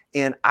it.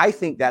 And I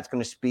think that's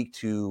going to speak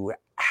to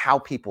how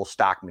people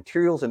stock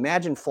materials.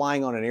 Imagine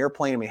flying on an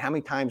airplane. I mean, how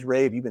many times,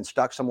 Ray, have you been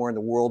stuck somewhere in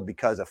the world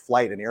because a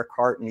flight, an air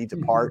cart needs a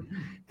part?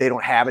 They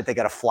don't have it. They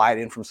got to fly it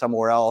in from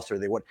somewhere else, or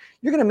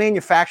you're going to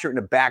manufacture it in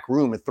a back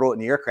room and throw it in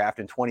the aircraft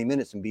in 20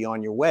 minutes and be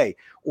on your way.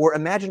 Or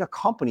imagine a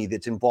company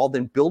that's involved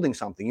in building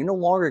something. You're no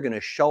longer going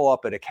to show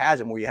up at a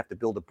chasm where you have to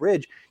build a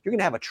bridge. You're going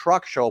to have a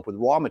truck show up with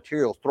raw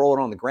materials, throw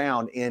it on the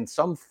ground, and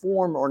some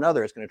form or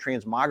another is going to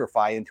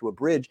transmogrify into a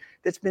bridge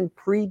that's been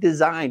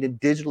pre-designed and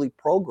digitally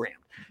programmed.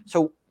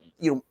 So,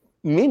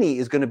 MINI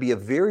is going to be a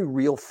very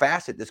real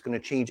facet that's going to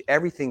change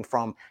everything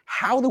from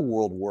how the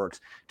world works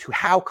to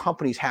how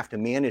companies have to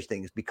manage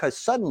things, because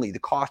suddenly the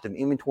cost of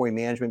inventory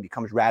management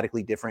becomes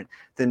radically different.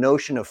 The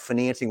notion of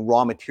financing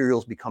raw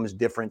materials becomes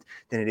different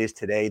than it is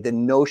today. The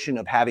notion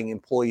of having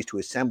employees to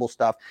assemble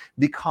stuff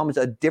becomes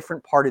a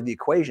different part of the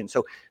equation.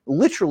 So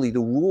literally the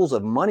rules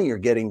of money are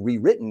getting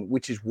rewritten,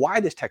 which is why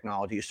this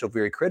technology is so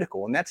very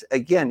critical. And that's,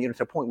 again, it's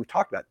a point we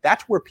talked about.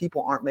 That's where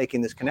people aren't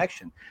making this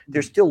connection.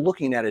 They're still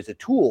looking at it as a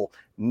tool,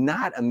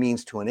 not a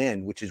means to an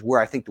end, which is where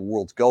I think the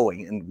world's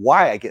going and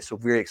why I get so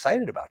very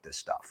excited about this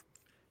stuff.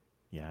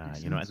 Yeah,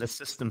 and the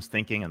systems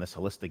thinking and this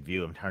holistic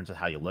view in terms of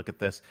how you look at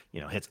this,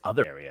 hits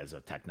other areas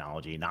of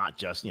technology, not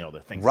just,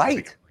 the things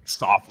like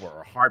software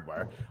or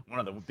hardware. One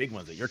of the big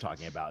ones that you're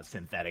talking about is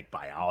synthetic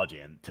biology.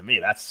 And to me,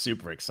 that's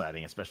super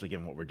exciting, especially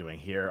given what we're doing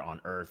here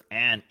on Earth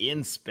and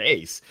in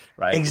space,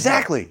 right?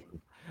 Exactly.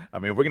 I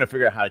mean, we're going to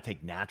figure out how to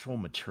take natural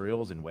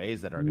materials in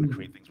ways that are going to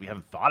create things we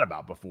haven't thought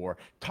about before.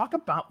 Talk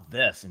about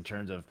this in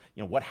terms of,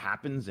 what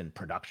happens in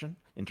production,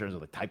 in terms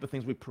of the type of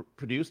things we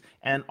produce,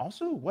 and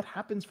also what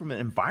happens from an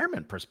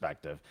environment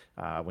perspective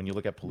when you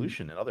look at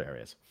pollution in other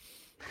areas.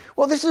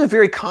 Well, this is a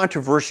very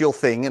controversial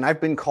thing, and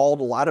I've been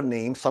called a lot of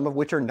names, some of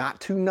which are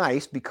not too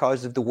nice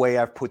because of the way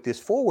I've put this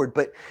forward.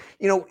 But,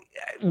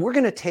 we're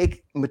going to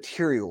take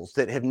materials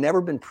that have never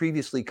been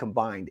previously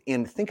combined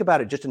and think about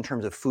it just in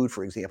terms of food,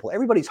 for example.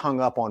 Everybody's hung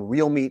up on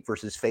real meat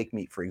versus fake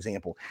meat, for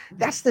example.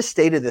 That's the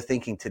state of the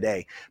thinking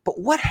today. But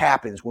what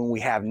happens when we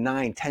have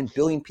 9, 10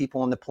 billion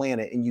people on the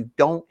planet and you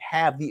don't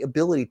have the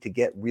ability to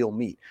get real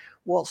meat?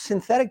 Well,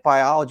 synthetic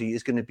biology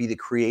is going to be the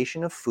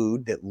creation of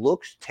food that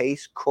looks,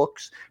 tastes,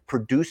 cooks,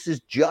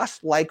 produces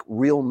just like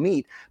real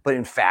meat, but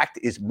in fact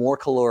is more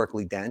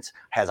calorically dense,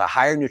 has a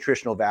higher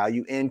nutritional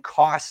value, and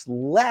costs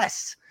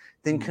less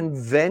than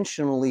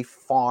conventionally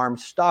farmed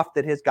stuff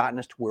that has gotten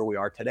us to where we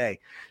are today.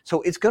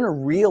 So it's going to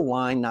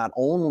realign not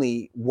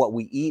only what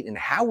we eat and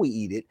how we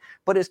eat it,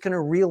 but it's going to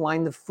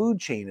realign the food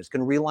chain. It's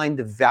going to realign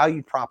the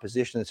value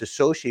proposition that's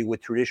associated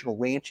with traditional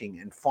ranching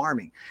and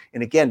farming.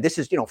 And again, this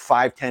is,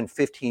 5, 10,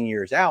 15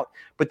 years out,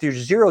 but there's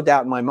zero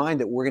doubt in my mind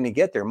that we're going to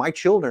get there. My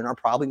children are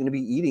probably going to be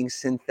eating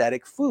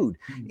synthetic food,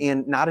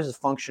 and not as a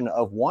function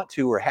of want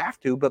to or have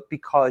to, but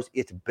because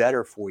it's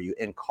better for you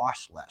and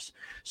costs less.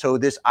 So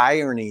this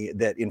irony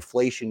that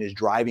inflation is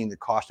driving the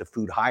cost of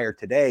food higher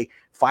today,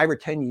 5 or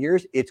 10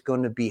 years, it's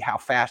going to be how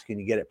fast can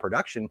you get it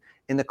production,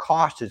 and the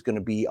cost is going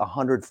to be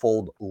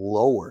 100-fold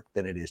lower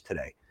than it is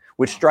today,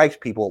 which strikes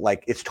people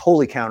like it's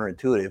totally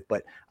counterintuitive,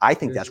 but I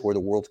think that's where the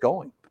world's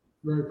going.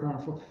 Very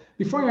powerful.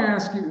 Before I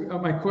ask you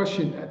my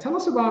question, tell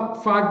us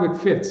about Five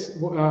with Fitz,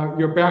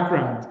 your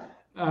background.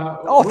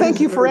 Thank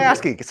you for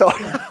asking. So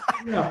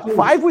Yeah,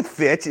 Five with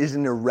Fitz is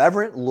an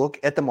irreverent look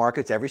at the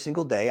markets every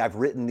single day. I've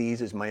written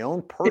these as my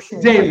own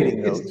personal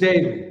trading notes. It's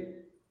daily.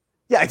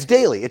 Yeah, it's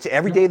daily. It's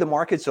every day the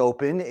market's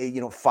open.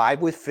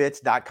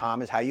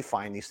 5withfitz.com is how you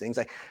find these things.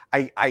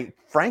 I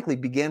frankly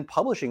began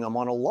publishing them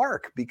on a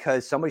lark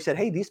because somebody said,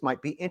 hey, these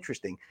might be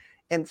interesting.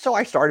 And so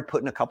I started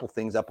putting a couple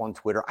things up on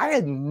Twitter. I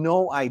had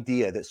no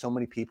idea that so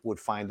many people would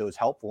find those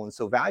helpful and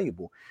so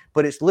valuable.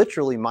 But it's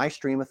literally my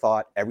stream of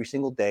thought every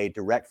single day,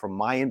 direct from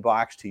my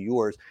inbox to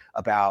yours,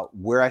 about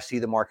where I see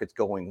the markets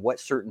going, what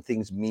certain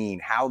things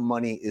mean, how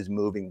money is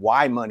moving,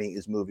 why money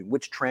is moving,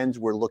 which trends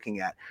we're looking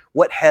at,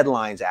 what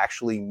headlines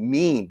actually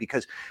mean.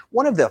 Because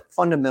one of the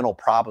fundamental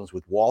problems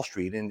with Wall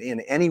Street,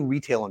 and any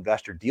retail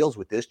investor deals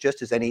with this,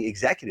 just as any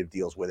executive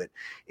deals with it,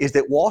 is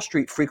that Wall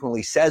Street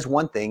frequently says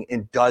one thing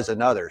and does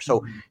another.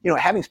 So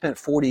having spent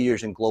 40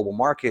 years in global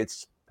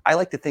markets, I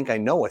like to think I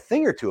know a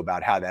thing or two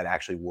about how that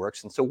actually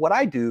works. And so what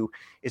I do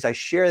is I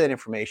share that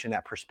information,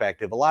 that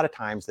perspective, a lot of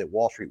times that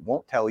Wall Street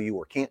won't tell you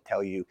or can't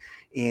tell you,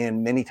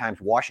 and many times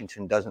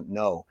Washington doesn't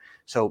know.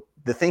 So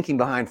the thinking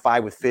behind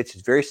Five with Fitz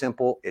is very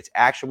simple. It's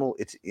actionable.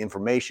 It's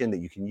information that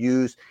you can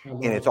use,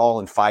 and it's all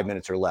in 5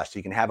 minutes or less. So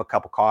you can have a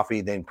cup of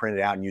coffee, then print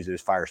it out and use it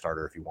as fire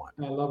starter if you want.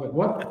 I love it.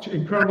 What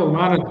incredible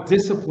amount of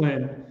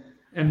discipline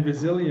and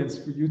resilience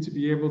for you to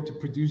be able to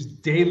produce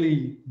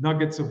daily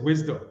nuggets of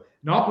wisdom.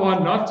 Not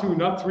 1, not 2,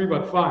 not 3,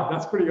 but 5.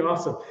 That's pretty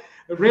awesome.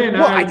 Ray and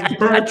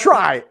I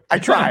try.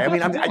 I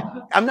mean,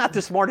 I'm not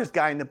the smartest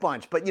guy in the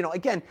bunch, but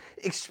again,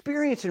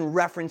 experience and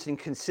reference and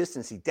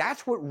consistency,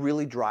 that's what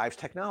really drives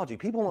technology.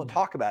 People don't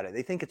talk about it.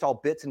 They think it's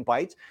all bits and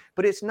bytes,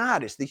 but it's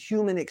not. It's the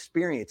human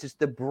experience. It's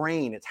the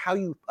brain. It's how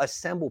you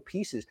assemble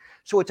pieces.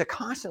 So it's a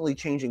constantly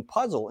changing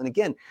puzzle. And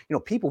again,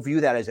 people view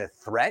that as a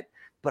threat,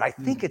 but I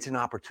think it's an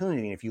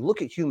opportunity. And if you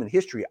look at human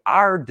history,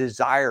 our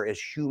desire as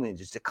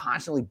humans is to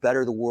constantly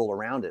better the world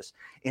around us.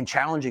 And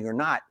challenging or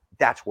not,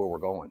 that's where we're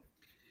going.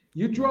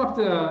 You dropped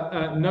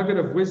a nugget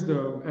of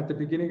wisdom at the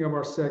beginning of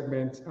our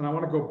segment, and I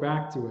want to go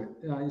back to it.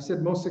 You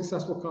said most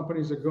successful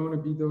companies are going to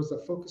be those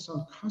that focus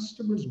on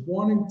customers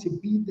wanting to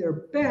be their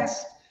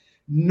best,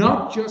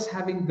 not just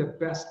having the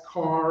best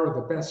car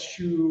or the best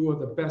shoe or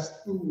the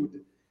best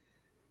food.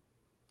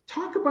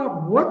 Talk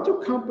about what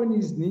do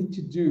companies need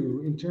to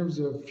do in terms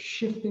of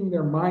shifting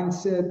their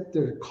mindset,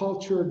 their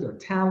culture, their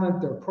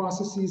talent, their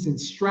processes and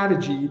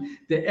strategy,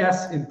 the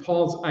S in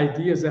Paul's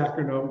IDEAS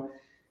acronym,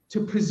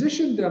 to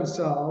position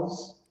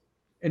themselves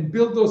and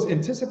build those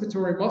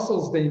anticipatory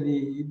muscles they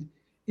need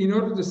in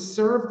order to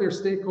serve their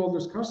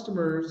stakeholders,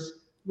 customers,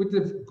 with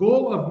the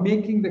goal of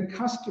making the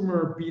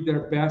customer be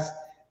their best,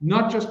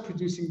 not just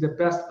producing the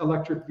best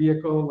electric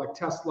vehicle like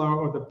Tesla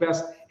or the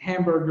best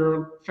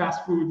hamburger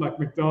fast food like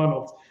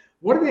McDonald's.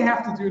 What do they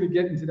have to do to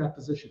get into that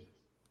position?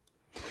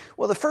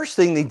 Well, the first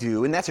thing they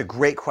do, and that's a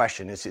great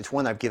question, it's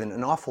one I've given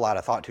an awful lot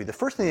of thought to. The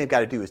first thing they've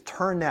got to do is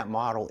turn that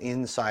model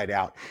inside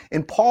out.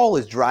 And Paul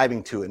is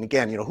driving to it. And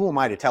again, who am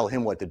I to tell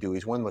him what to do?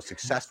 He's one of the most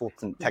successful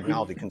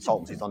technology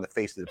consultancies on the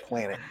face of the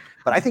planet.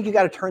 But I think you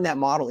got to turn that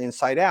model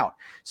inside out.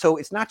 So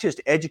it's not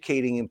just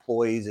educating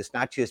employees. It's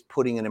not just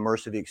putting an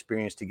immersive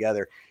experience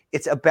together.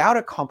 It's about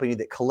a company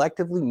that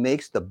collectively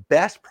makes the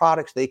best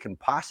products they can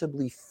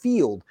possibly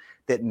field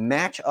that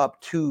match up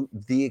to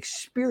the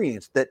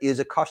experience that is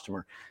a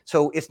customer.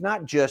 So it's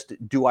not just,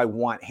 do I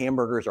want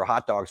hamburgers or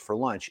hot dogs for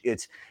lunch?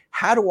 It's,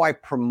 how do I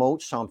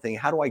promote something?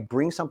 How do I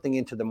bring something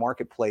into the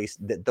marketplace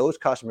that those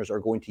customers are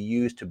going to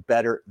use to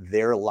better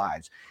their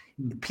lives?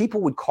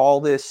 People would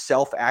call this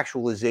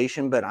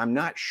self-actualization, but I'm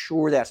not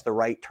sure that's the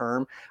right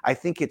term. I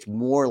think it's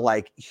more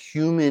like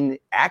human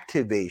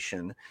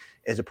activation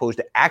as opposed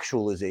to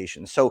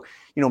actualization. So,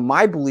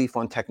 my belief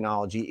on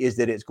technology is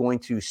that it's going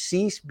to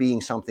cease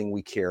being something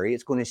we carry.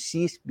 It's going to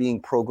cease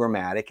being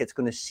programmatic. It's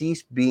going to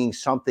cease being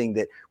something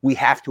that we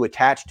have to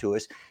attach to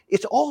us.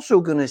 It's also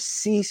going to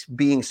cease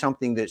being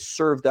something that's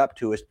served up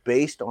to us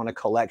based on a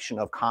collection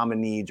of common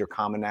needs or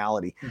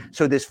commonality.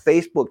 So this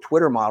Facebook,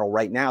 Twitter model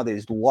right now that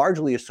is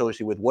largely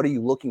associated with what are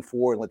you looking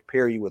for and let's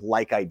pair you with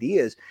like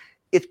ideas,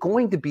 it's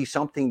going to be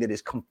something that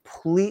is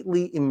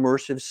completely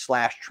immersive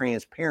 /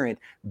 transparent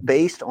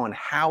based on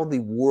how the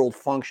world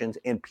functions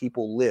and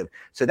people live.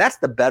 So that's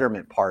the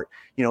betterment part.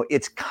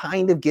 It's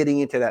kind of getting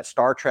into that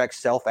Star Trek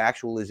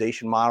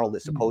self-actualization model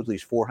that supposedly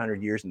is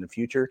 400 years in the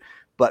future,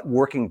 but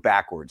working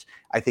backwards.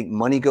 I think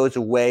money goes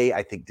away.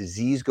 I think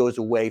disease goes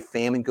away.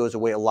 Famine goes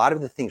away. A lot of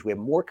the things, we have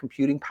more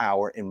computing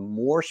power and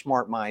more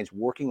smart minds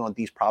working on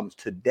these problems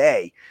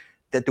today,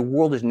 that the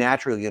world is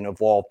naturally going to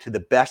evolve to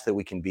the best that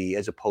we can be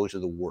as opposed to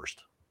the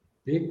worst.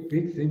 Big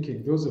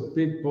thinking. Those are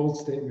big, bold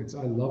statements.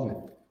 I love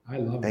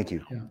it. Thank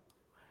you.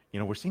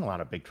 Yeah. We're seeing a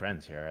lot of big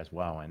trends here as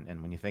well.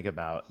 And when you think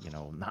about,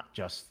 not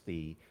just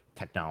the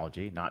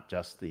technology, not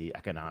just the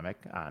economic,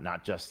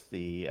 not just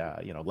the,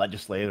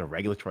 legislative or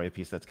regulatory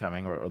piece that's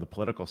coming or the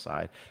political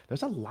side,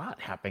 there's a lot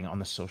happening on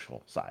the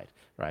social side,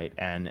 right?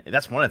 And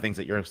that's one of the things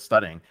that you're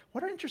studying.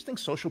 What are interesting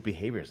social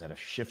behaviors that have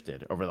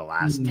shifted over the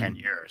last 10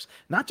 years?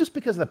 Not just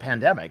because of the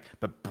pandemic,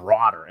 but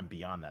broader and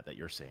beyond that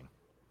you're seeing.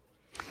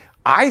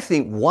 I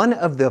think one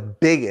of the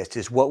biggest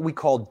is what we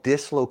call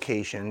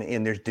dislocation,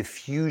 and there's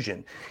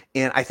diffusion.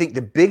 And I think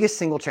the biggest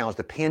single challenge,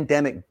 the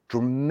pandemic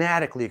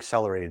dramatically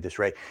accelerated this,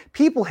 right?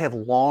 People have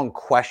long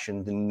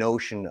questioned the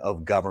notion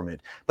of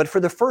government, but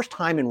for the first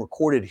time in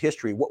recorded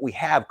history, what we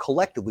have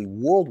collectively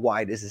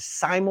worldwide is a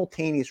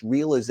simultaneous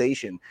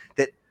realization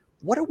that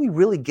what are we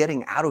really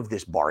getting out of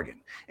this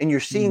bargain? And you're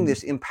seeing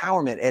this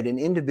empowerment at an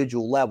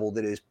individual level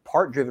that is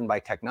part driven by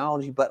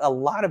technology, but a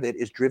lot of it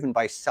is driven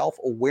by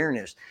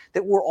self-awareness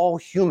that we're all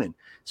human.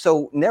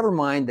 So never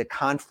mind the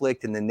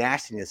conflict and the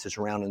nastiness that's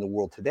around in the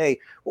world today.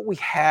 What we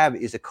have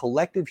is a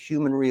collective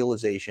human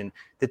realization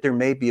that there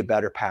may be a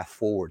better path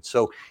forward.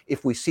 So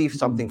if we see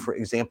something, for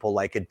example,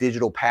 like a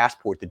digital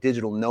passport, the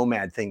digital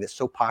nomad thing that's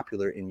so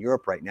popular in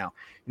Europe right now,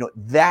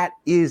 that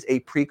is a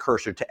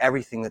precursor to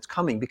everything that's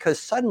coming, because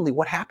suddenly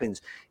what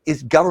happens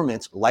is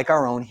governments like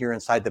our own here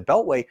inside the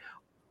Beltway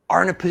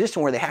are in a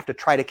position where they have to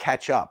try to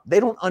catch up. They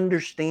don't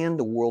understand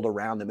the world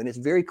around them. And it's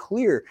very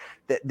clear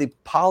that the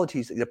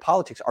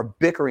politics are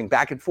bickering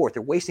back and forth.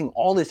 They're wasting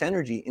all this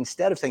energy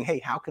instead of saying, hey,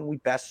 how can we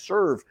best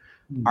serve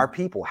our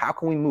people? How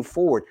can we move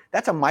forward?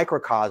 That's a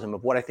microcosm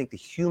of what I think the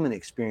human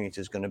experience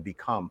is going to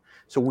become.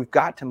 So we've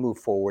got to move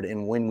forward.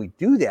 And when we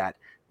do that,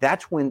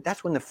 that's when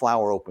the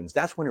flower opens.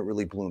 That's when it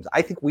really blooms.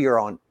 I think we are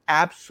on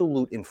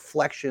absolute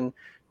inflection,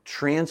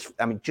 just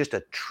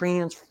a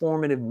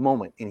transformative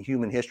moment in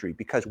human history,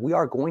 because we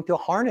are going to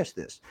harness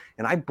this.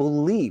 And I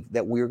believe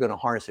that we're going to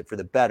harness it for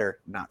the better,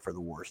 not for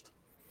the worst.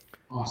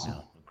 Awesome.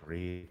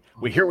 Agreed.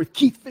 We're here with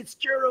Keith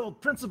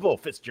Fitzgerald, Principal,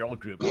 Fitzgerald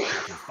Group,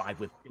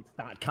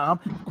 5withfitz.com.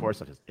 Of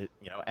course,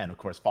 and of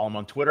course, follow him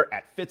on Twitter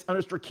at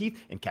Fitz_Keith,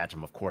 and catch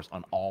him, of course,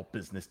 on all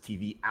business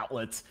TV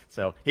outlets.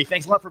 So, hey,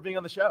 thanks a lot for being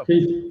on the show.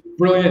 Keith,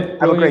 brilliant.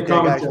 Have a great day,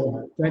 guys.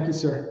 Thank you,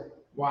 sir.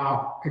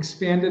 Wow.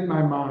 Expanded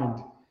my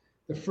mind.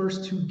 The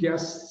first two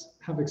guests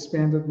have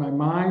expanded my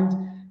mind,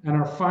 and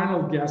our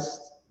final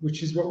guest,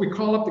 which is what we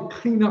call up the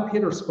cleanup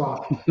hitter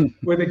spot,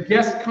 where the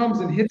guest comes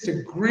and hits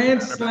a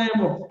grand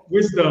slam of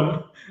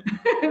wisdom,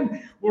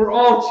 and we're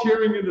all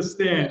cheering in the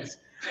stands.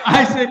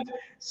 Isaac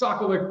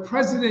Sokolow,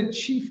 President,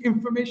 Chief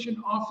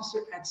Information Officer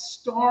at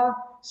Star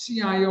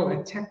CIO,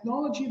 a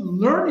technology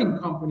learning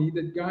company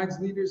that guides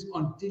leaders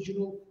on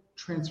digital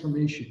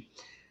transformation.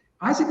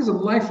 Isaac is a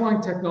lifelong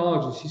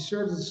technologist. He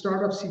serves as a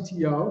startup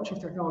CTO, Chief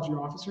Technology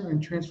Officer,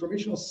 and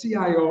transformational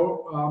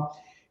CIO.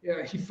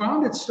 He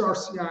founded Star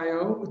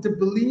CIO with the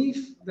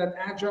belief that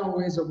agile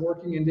ways of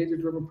working and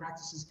data-driven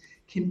practices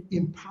can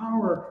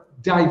empower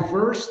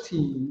diverse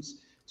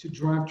teams to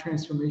drive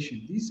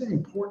transformation. These are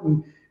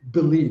important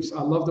beliefs.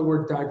 I love the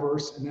word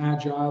diverse and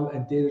agile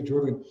and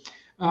data-driven.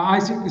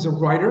 Isaac is a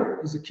writer.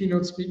 He's a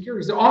keynote speaker.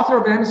 He's the author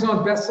of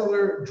Amazon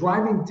bestseller,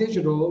 Driving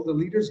Digital, The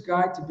Leader's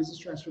Guide to Business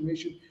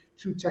Transformation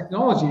Through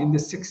Technology. And the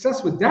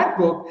success with that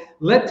book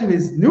led to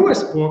his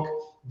newest book,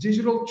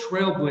 Digital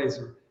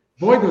Trailblazer.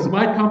 Boy, does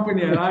my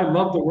company and I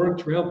love the word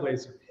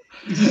trailblazer.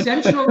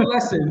 Essential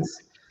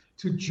lessons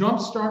to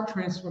jumpstart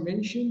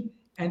transformation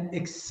and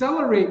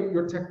accelerate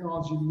your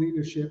technology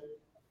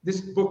leadership. This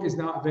book is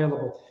now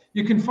available.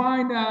 You can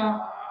find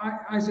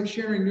Isaac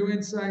sharing new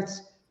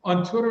insights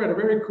on Twitter at a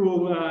very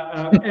cool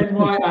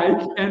NYIKE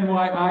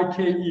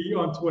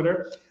on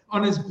Twitter,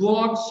 on his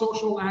blog,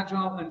 Social,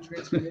 Agile, and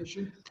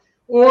Transformation,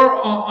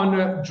 or on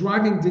the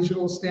Driving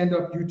Digital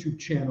stand-up YouTube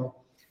channel.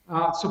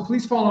 So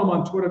please follow him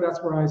on Twitter.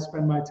 That's where I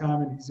spend my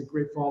time, and he's a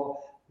great follow.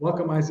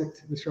 Welcome, Isaac,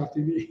 to the Sharp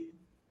TV.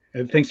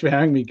 And thanks for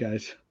having me,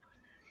 guys.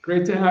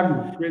 Great to have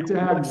you. Great to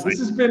have you. This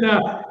has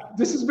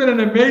been an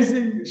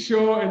amazing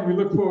show, and we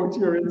look forward to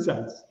your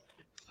insights.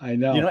 I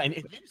know. And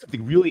it's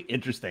something really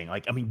interesting.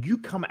 You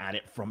come at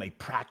it from a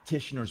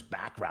practitioner's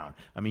background.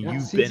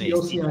 You've been a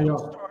CEO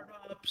of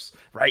startups,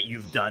 right?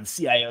 You've done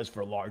CIOs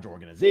for large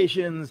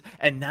organizations,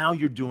 and now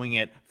you're doing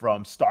it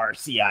from Star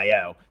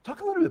CIO. Talk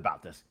a little bit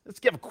about this.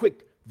 Let's give a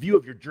quick view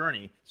of your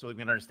journey so we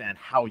can understand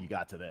how you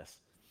got to this.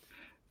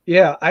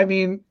 Yeah, I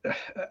mean,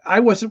 I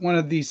wasn't one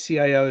of these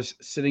CIOs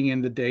sitting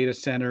in the data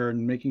center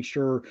and making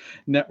sure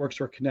networks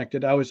were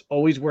connected. I was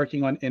always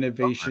working on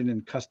innovation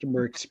and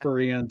customer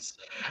experience.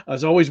 I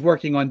was always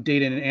working on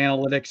data and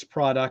analytics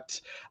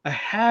products. I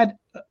had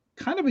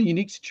kind of a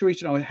unique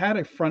situation. I had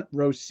a front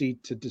row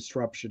seat to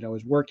disruption. I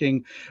was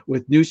working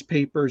with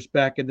newspapers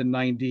back in the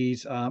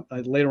 90s.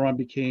 I later on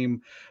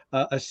became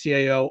a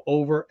CIO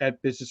over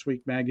at Business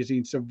Week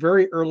magazine. So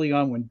very early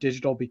on when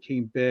digital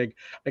became big,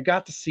 I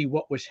got to see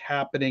what was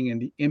happening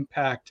and the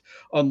impact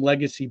on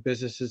legacy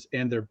businesses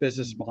and their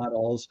business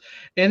models.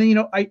 And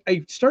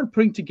I started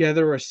putting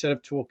together a set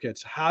of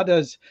toolkits. How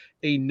does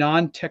a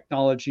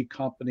non-technology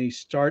company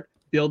start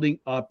building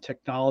up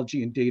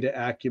technology and data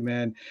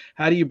acumen?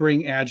 How do you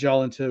bring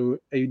agile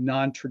into a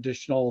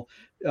non-traditional,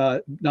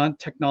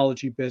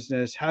 non-technology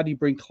business? How do you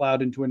bring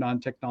cloud into a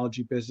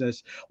non-technology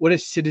business? What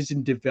does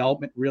citizen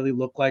development really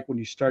look like when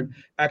you start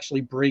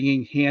actually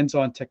bringing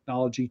hands-on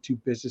technology to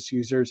business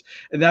users?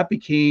 And that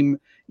became,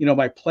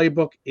 my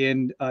playbook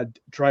in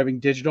driving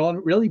digital, and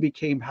it really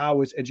became how I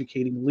was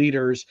educating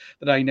leaders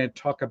that I now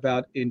talk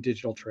about in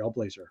Digital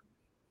Trailblazer.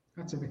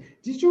 That's amazing.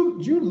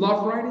 Do you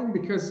love writing?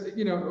 Because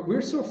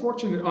we're so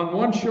fortunate. On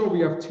one show, we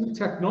have two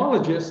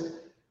technologists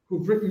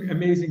who've written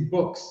amazing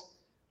books.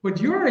 But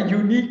you're a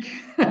unique.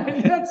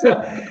 that's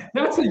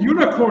a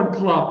unicorn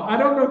club. I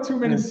don't know too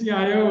many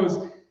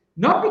CIOs.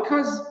 Not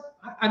because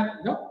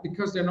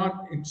they're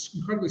not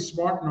incredibly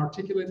smart and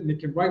articulate and they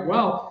can write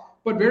well,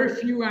 but very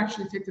few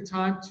actually take the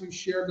time to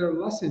share their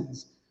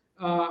lessons.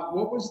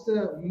 What was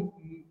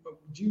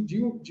do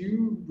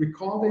you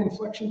recall the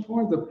inflection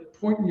point, the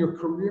point in your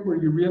career where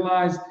you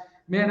realized,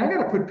 man, I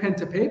got to put pen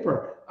to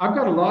paper. I've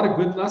got a lot of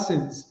good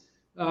lessons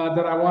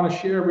that I want to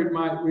share with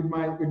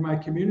my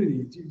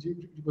community.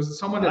 Was it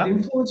someone that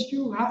influenced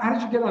you? How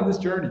did you get on this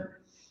journey?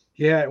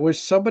 Yeah, it was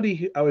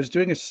somebody. I was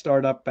doing a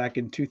startup back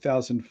in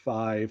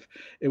 2005.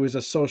 It was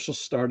a social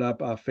startup.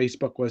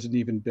 Facebook wasn't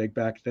even big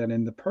back then.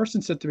 And the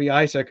person said to me,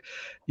 Isaac,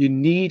 you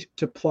need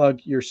to plug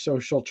your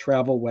social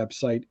travel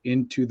website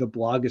into the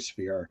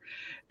blogosphere.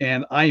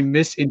 And I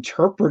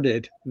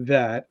misinterpreted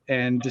that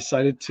and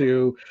decided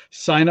to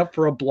sign up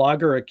for a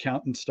Blogger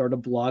account and start a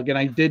blog. And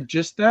I did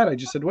just that. I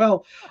just said,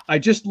 well, I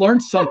just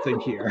learned something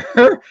here.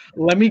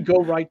 Let me go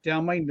write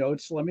down my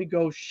notes. Let me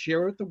go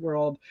share with the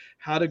world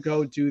how to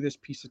go do this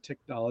piece of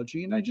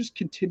technology. And I just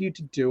continued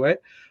to do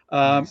it.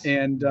 Nice.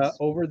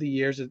 Over the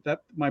years,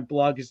 my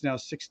blog is now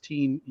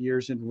 16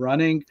 years in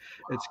running.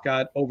 It's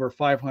got over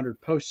 500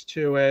 posts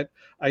to it.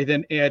 I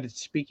then added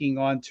speaking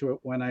onto it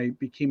when I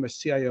became a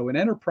CIO in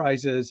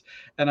enterprises.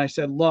 And I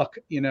said, look,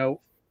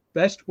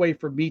 best way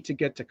for me to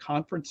get to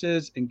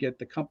conferences and get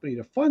the company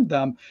to fund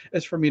them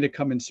is for me to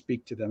come and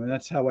speak to them. And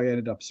that's how I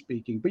ended up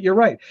speaking. But you're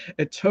right.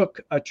 It took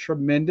a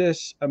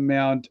tremendous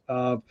amount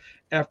of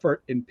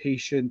effort and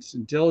patience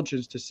and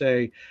diligence to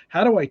say,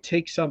 how do I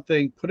take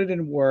something, put it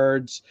in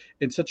words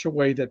in such a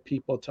way that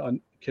people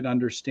can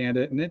understand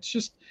it? And it's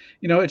just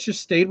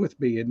stayed with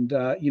me. And,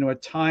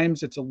 at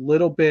times it's a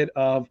little bit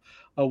of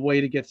a way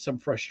to get some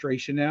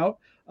frustration out.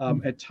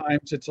 At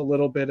times it's a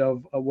little bit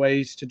of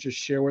ways to just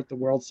share with the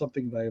world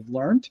something that I've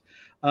learned.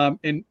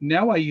 And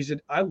now I use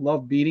it. I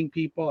love meeting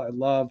people. I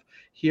love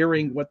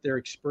hearing what their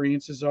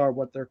experiences are,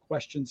 what their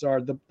questions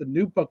are. The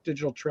new book,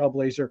 Digital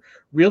Trailblazer,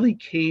 really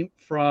came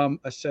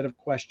from a set of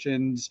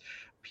questions,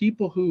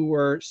 people who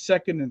were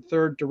second and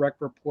third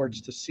direct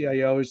reports to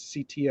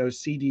CIOs,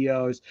 CTOs,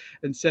 CDOs,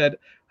 and said,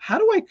 how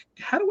do I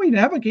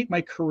navigate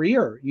my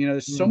career?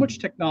 There's so much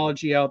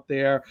technology out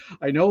there.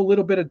 I know a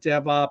little bit of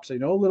DevOps. I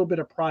know a little bit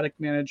of product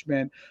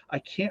management. I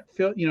can't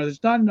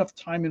there's not enough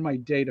time in my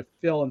day to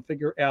fill and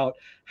figure out,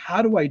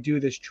 how do I do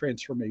this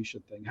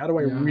transformation thing? How do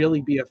I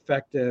really be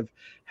effective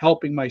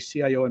helping my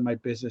CIO and my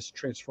business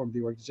transform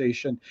the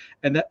organization?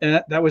 And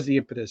that was the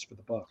impetus for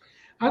the book.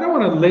 I don't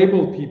want to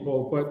label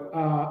people, but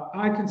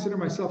I consider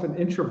myself an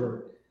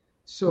introvert.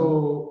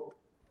 So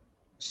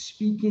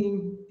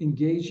speaking,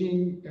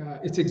 engaging,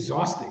 it's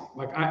exhausting.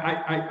 Like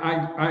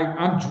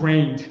I'm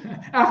drained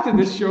after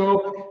this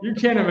show. You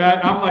can't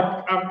imagine.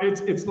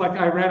 It's like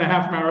I ran a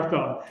half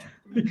marathon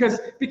because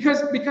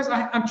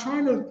I'm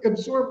trying to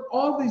absorb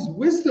all these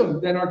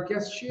wisdom that our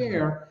guests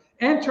share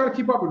and try to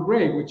keep up with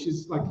Ray, which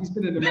is like he's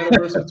been in the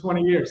metaverse for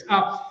 20 years.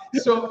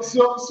 So,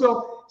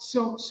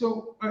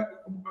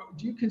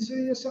 do you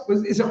consider yourself?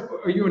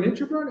 Are you an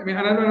introvert? I mean,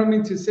 I don't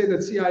mean to say that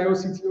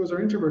CIOs, CTOs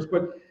are introverts,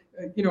 but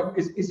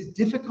is it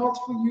difficult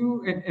for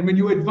you? And when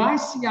you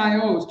advise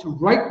CIOs to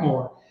write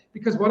more,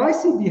 because what I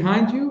see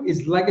behind you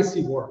is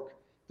legacy work.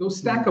 Those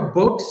stack of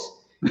books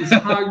is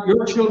how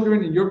your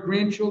children and your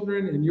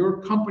grandchildren and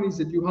your companies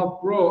that you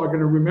help grow are going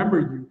to remember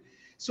you.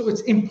 So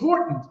it's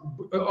important.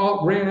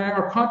 Ray and I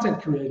are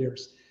content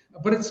creators,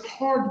 but it's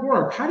hard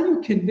work. How do you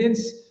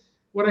convince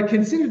what I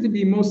consider to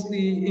be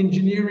mostly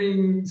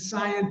engineering,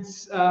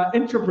 science,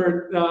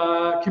 introvert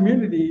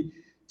community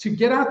to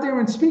get out there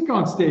and speak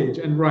on stage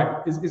and write?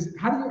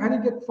 How do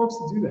you get folks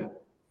to do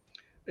that?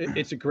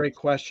 It's a great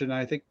question.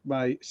 I think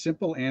my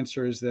simple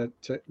answer is that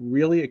to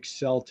really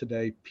excel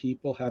today,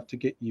 people have to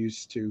get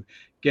used to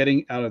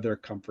getting out of their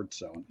comfort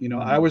zone.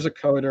 I was a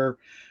coder.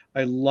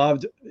 I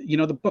loved,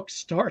 the book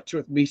starts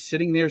with me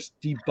sitting there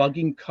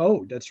debugging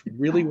code. That's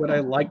really what I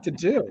like to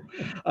do.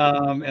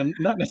 And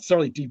not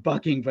necessarily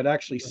debugging, but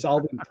actually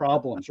solving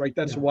problems, right?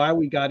 That's why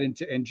we got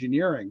into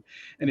engineering.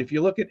 And if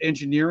you look at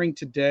engineering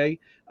today,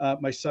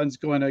 my son's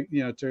going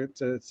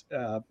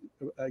to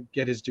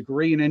get his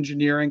degree in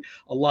engineering.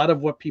 A lot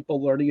of what people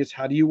are learning is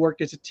how do you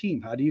work as a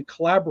team? How do you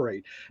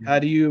collaborate? How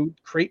do you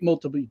create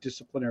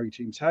multidisciplinary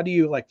teams? How do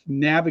you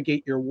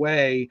navigate your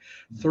way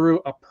through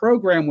a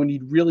program when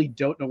you really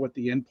don't know what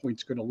the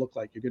endpoint's going to look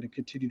like? You're going to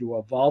continue to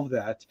evolve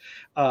that.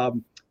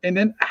 And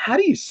then how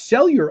do you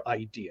sell your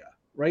idea?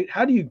 Right?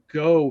 How do you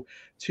go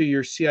to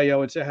your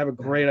CIO and say, I have a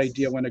great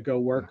idea I want to go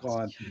work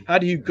on? How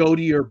do you go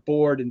to your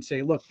board and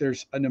say, look,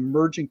 there's an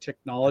emerging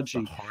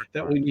technology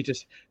that we need to,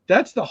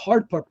 that's the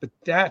hard part, but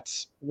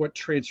that's what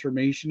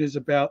transformation is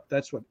about.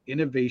 That's what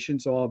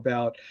innovation's all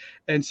about.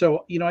 And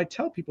so, I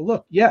tell people,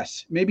 look,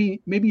 yes,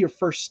 maybe your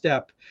first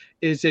step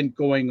isn't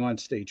going on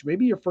stage.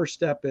 Maybe your first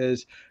step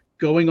is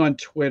going on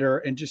Twitter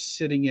and just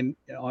sitting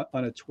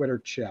on a Twitter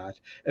chat,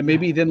 and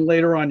maybe then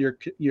later on you're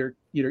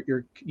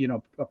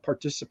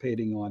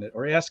participating on it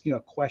or asking a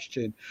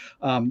question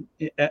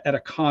at a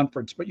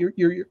conference. But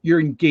you're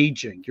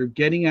engaging. You're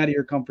getting out of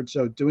your comfort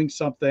zone, doing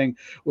something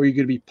where you're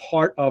going to be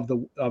part of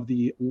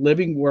the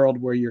living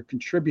world where you're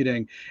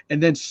contributing,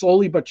 and then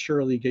slowly but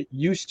surely get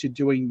used to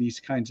doing these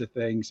kinds of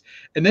things,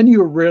 and then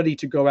you're ready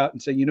to go out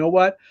and say, you know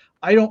what?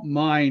 I don't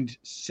mind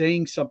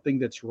saying something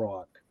that's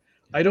wrong.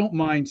 I don't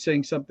mind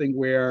saying something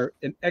where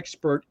an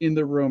expert in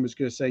the room is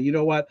going to say, you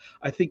know what,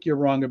 I think you're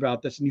wrong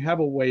about this. And you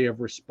have a way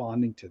of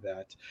responding to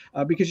that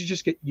because you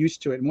just get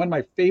used to it. And one of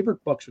my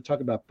favorite books, we're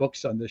talking about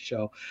books on this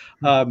show,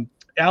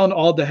 Alan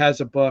Alda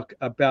has a book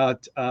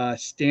about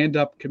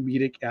stand-up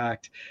comedic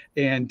act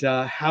and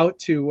how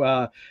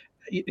to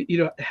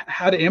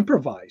how to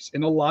improvise.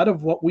 And a lot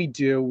of what we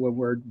do when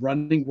we're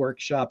running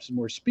workshops and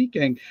we're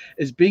speaking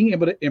is being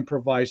able to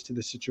improvise to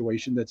the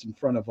situation that's in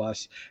front of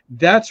us.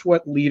 That's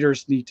what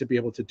leaders need to be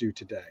able to do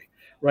today,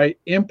 right?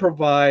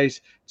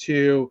 Improvise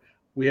to,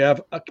 we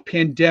have a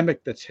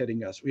pandemic that's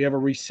hitting us. We have a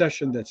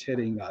recession that's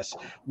hitting us.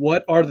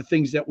 What are the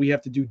things that we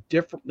have to do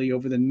differently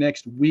over the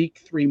next week,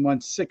 3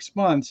 months, 6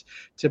 months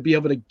to be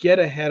able to get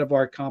ahead of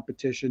our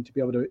competition, to be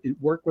able to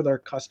work with our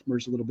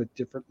customers a little bit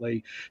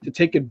differently, to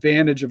take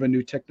advantage of a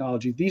new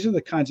technology? These are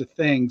the kinds of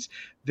things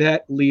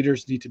that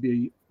leaders need to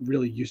be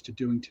really used to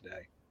doing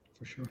today.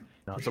 For sure.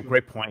 No, it's a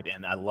great point,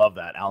 and I love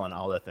that Alan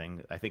Alda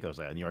thing. I think it was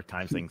a New York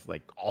Times thing,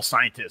 like all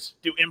scientists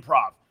do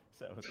improv.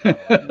 So I think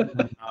that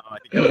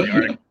was the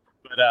article.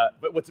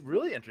 But what's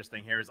really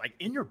interesting here is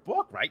in your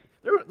book, right?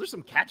 There's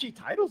some catchy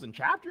titles and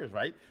chapters,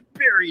 right?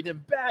 Buried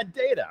in bad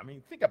data. I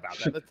mean, think about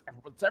that.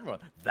 That's everyone.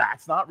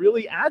 That's not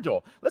really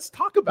agile. Let's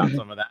talk about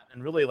some of that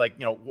and really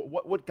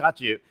what got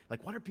you,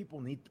 what do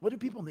people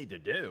need to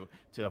do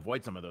to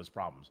avoid some of those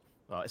problems,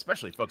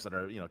 especially folks that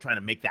are trying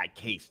to make that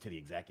case to the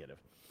executive.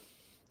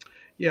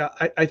 Yeah,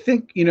 I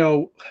think,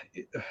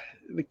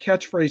 the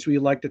catchphrase we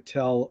like to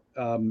tell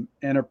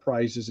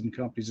enterprises and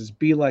companies is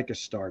be like a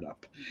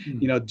startup.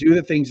 Do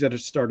the things that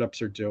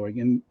startups are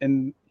doing.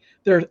 And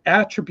there are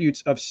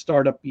attributes of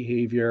startup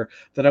behavior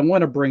that I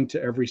want to bring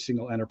to every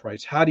single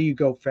enterprise. How do you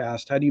go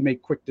fast? How do you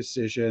make quick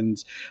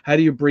decisions? How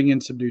do you bring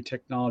in some new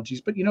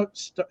technologies? But,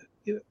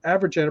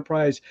 average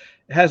enterprise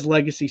has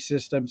legacy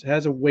systems,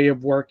 has a way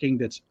of working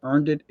that's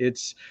earned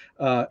its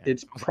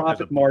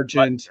profit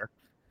margins.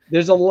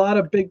 There's a lot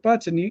of big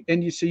butts, and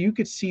you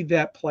could see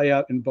that play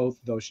out in both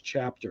of those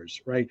chapters,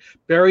 right?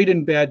 Buried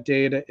in bad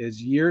data is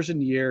years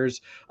and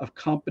years of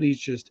companies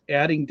just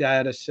adding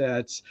data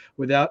sets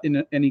without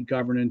any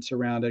governance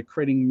around it,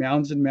 creating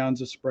mounds and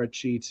mounds of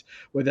spreadsheets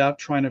without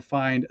trying to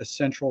find a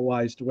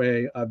centralized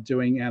way of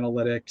doing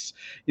analytics,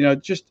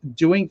 just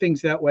doing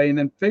things that way, and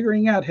then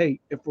figuring out, hey,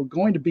 if we're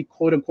going to be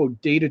quote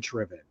unquote data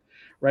driven,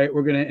 right?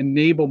 We're going to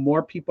enable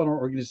more people in our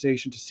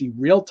organization to see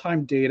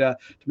real-time data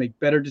to make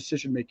better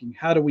decision-making.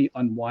 How do we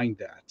unwind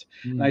that?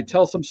 And I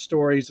tell some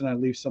stories and I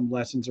leave some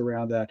lessons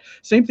around that.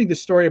 Same thing, the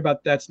story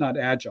about that's not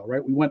agile,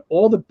 right? We want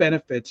all the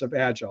benefits of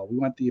agile. We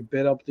want the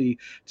ability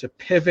to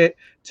pivot,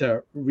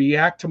 to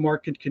react to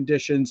market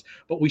conditions,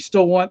 but we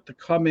still want to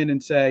come in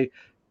and say,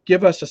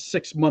 give us a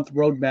 6-month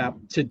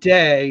roadmap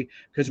today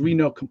because we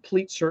know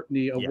complete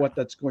certainty of what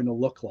that's going to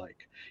look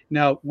like.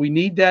 Now, we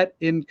need that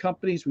in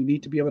companies. We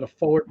need to be able to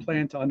forward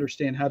plan to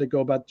understand how to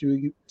go about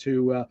doing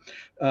to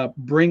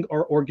bring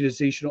our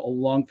organization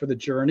along for the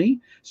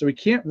journey. So we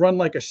can't run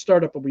like a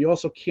startup, but we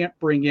also can't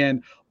bring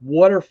in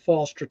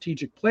waterfall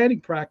strategic planning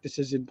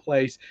practices in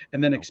place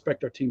and then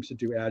expect our teams to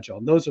do agile.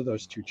 And those are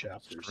those two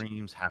chapters.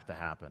 Streams have to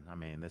happen. I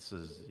mean, this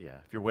is,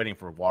 if you're waiting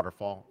for a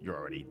waterfall, you're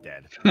already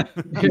dead.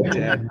 You're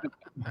dead.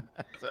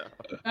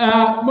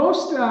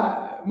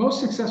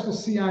 Most successful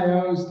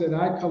CIOs that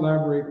I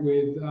collaborate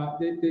with,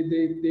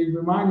 they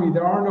remind me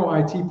there are no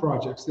IT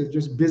projects. They're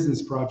just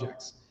business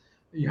projects.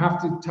 You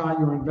have to tie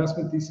your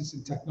investment thesis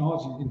in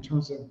technology in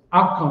terms of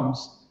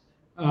outcomes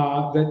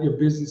that your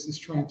business is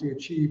trying to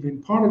achieve.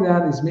 And part of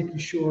that is making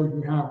sure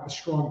you have a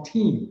strong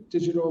team.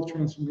 Digital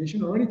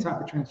transformation or any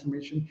type of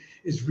transformation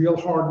is real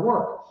hard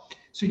work.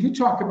 So you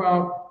talk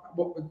about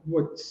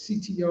what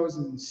CTOs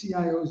and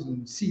CIOs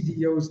and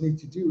CDOs need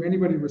to do.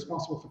 Anybody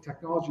responsible for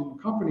technology in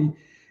the company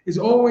is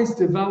always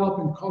develop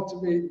and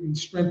cultivate and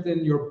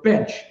strengthen your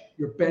bench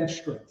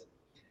strength.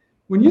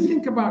 When you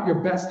think about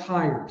your best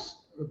hires,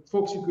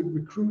 folks you could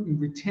recruit and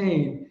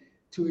retain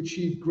to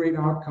achieve great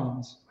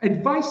outcomes,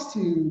 advice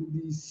to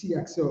these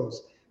CXOs: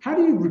 how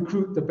do you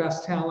recruit the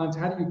best talent?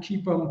 How do you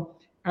keep them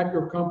at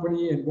your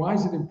company? And why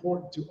is it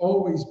important to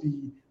always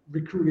be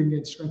recruiting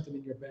and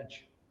strengthening your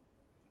bench?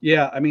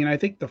 Yeah, I mean, I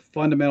think the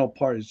fundamental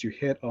part, as you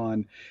hit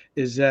on,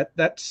 is that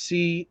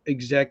C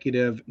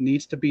executive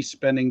needs to be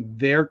spending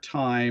their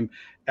time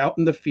out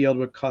in the field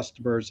with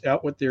customers,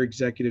 out with their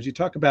executives. You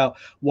talk about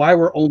why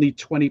we're only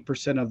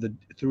 20% of the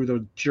through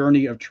the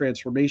journey of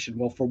transformation.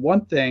 Well, for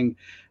one thing,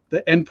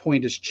 the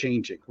endpoint is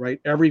changing,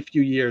 right? Every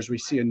few years we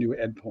see a new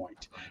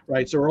endpoint,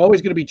 right? So we're always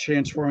going to be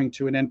transforming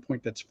to an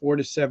endpoint that's 4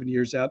 to 7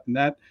 years out. And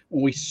that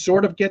when we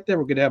sort of get there,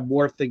 we're going to have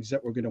more things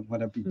that we're going to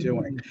want to be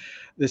doing.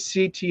 The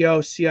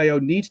CTO, CIO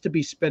needs to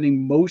be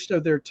spending most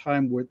of their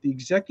time with the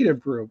executive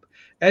group,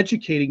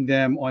 educating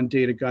them on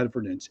data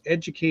governance,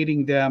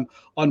 educating them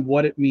on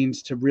what it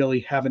means to really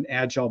have an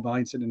agile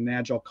mindset and an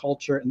agile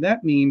culture. And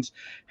that means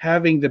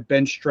having the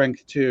bench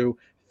strength to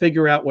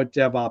figure out what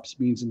DevOps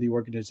means in the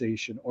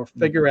organization, or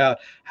figure out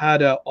how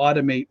to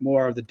automate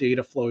more of the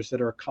data flows that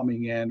are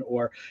coming in,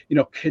 or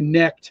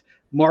connect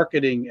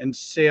marketing and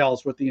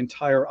sales with the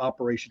entire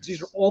operations.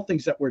 These are all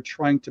things that we're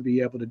trying to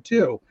be able to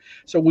do.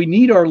 So we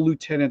need our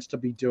lieutenants to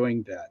be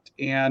doing that.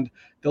 And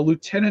the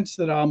lieutenants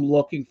that I'm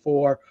looking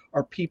for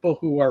are people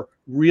who are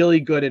really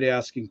good at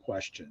asking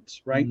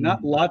questions, right?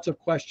 Not lots of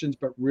questions,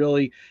 but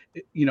really,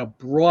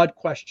 broad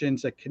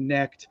questions that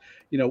connect,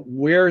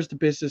 where is the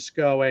business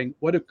going?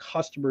 What do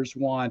customers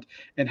want?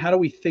 And how do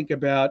we think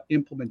about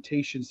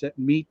implementations that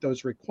meet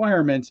those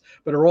requirements,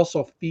 but are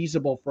also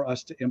feasible for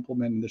us to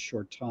implement in the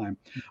short time?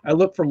 I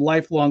look for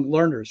lifelong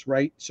learners,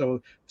 right?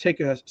 So take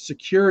a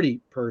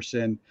security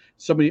person,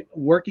 somebody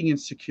working in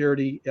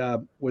security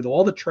with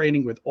all the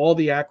training, with all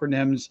the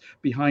acronyms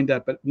behind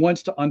that, but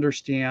wants to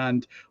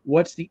understand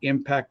what's the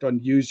impact on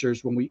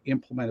users when we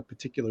implement a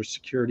particular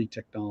security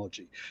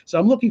technology. So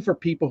I'm looking for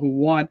people who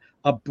want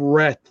a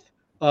breadth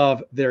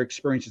of their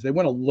experiences. They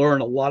want to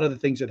learn a lot of the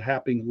things that are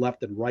happening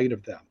left and right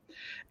of them.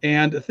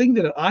 And the thing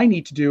that I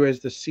need to do as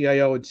the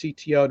CIO and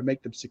CTO to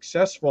make them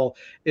successful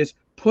is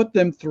put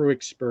them through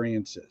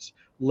experiences.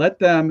 Let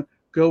them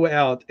go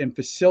out and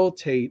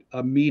facilitate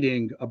a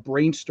meeting, a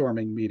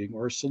brainstorming meeting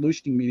or a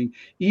solutioning meeting,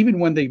 even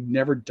when they've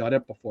never done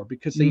it before,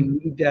 because they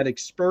need that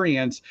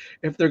experience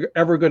if they're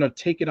ever going to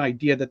take an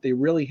idea that they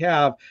really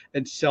have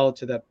and sell it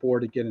to that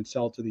board again and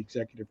sell it to the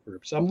executive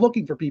group. So I'm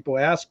looking for people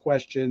who ask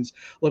questions,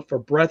 look for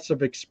breadths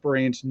of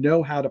experience,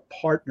 know how to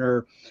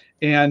partner,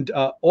 and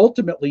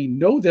ultimately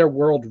know their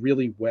world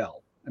really well.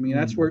 I mean,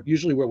 that's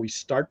usually where we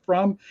start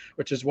from,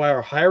 which is why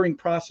our hiring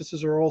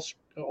processes are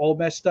all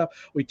messed up.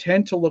 We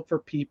tend to look for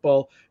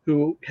people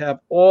who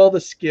have all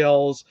the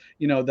skills.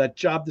 That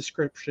job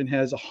description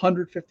has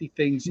 150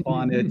 things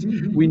on it.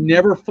 We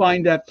never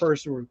find that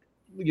person.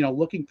 We're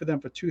looking for them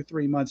for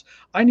 2-3 months.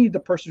 I need the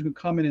person who can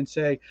come in and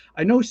say,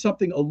 I know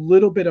something a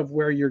little bit of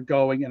where you're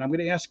going, and I'm going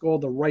to ask all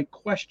the right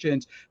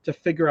questions to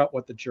figure out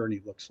what the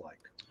journey looks like.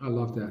 I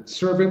love that.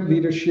 Servant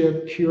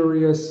leadership,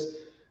 curious,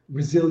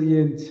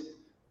 resilient,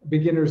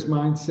 beginner's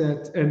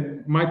mindset.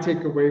 And my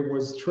takeaway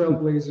was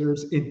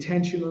trailblazers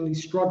intentionally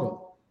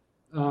struggle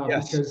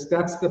because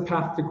that's the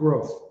path to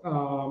growth.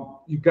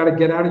 You've got to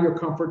get out of your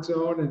comfort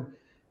zone,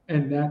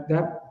 and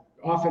that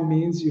often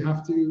means you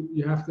have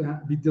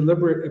to be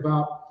deliberate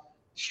about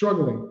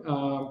struggling,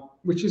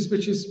 which is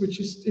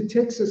it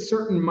takes a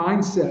certain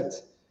mindset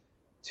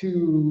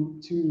to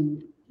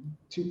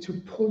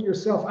pull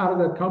yourself out of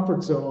that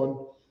comfort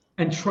zone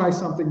and try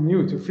something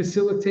new, to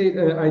facilitate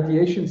an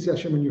ideation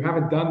session when you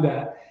haven't done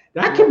that.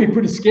 That can be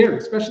pretty scary,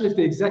 especially if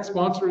the exec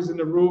sponsor is in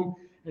the room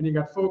and you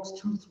got folks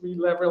 2-3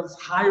 levels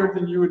higher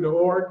than you in the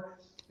org,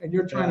 and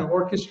you're trying to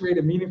orchestrate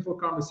a meaningful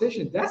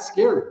conversation. That's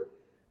scary.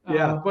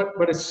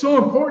 But it's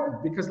so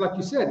important because, like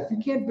you said, if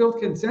you can't build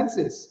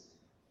consensus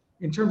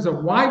in terms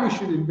of why we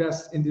should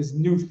invest in this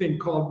new thing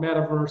called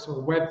metaverse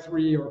or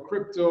Web3 or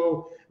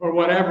crypto or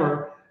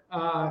whatever,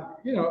 I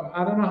don't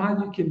know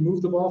how you can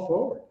move the ball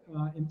forward,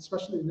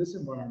 especially in this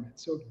environment.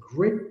 So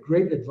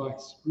great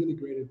advice, really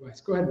great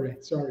advice. Go ahead, Ray.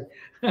 Sorry,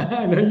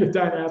 I know you're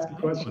dying to ask a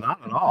question.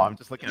 Not at all. I'm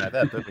just looking at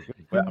that. Those are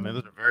good. I mean,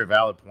 those are very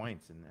valid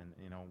points. And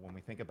when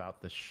we think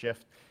about the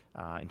shift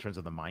in terms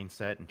of the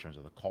mindset, in terms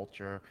of the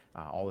culture,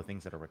 all the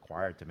things that are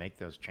required to make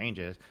those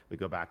changes, we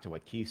go back to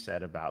what Keith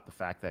said about the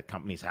fact that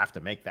companies have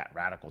to make that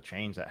radical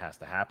change that has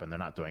to happen. They're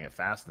not doing it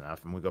fast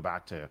enough. And we go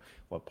back to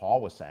what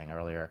Paul was saying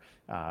earlier,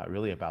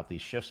 really about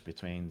these shifts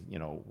between,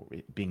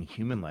 being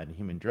human-led and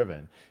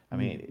human-driven. I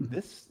mean,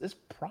 this is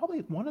probably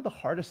one of the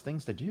hardest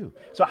things to do.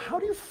 So how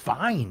do you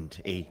find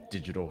a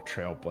digital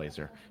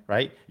trailblazer,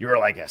 right? You're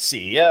like a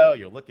CEO,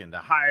 you're looking to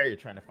hire, you're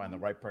trying to find the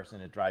right person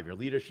to drive your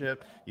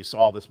leadership. You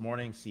saw this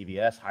morning,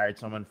 CVS hired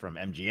someone from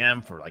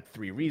MGM for like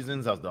 3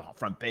 reasons. That was the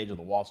front page of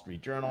the Wall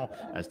Street Journal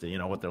as to,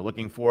 what they're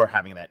looking for,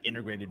 having that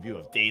integrated view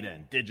of data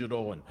and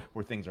digital and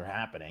where things are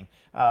happening.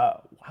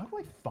 How do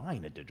I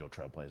find a digital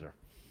trailblazer?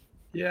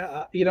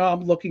 Yeah,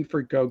 I'm looking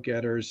for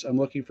go-getters. I'm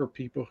looking for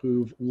people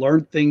who've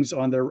learned things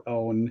on their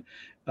own,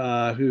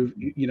 who've,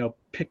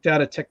 picked out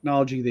a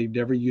technology they've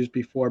never used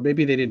before.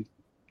 Maybe they didn't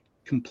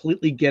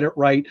completely get it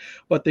right,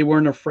 but they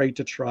weren't afraid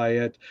to try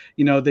it.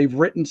 They've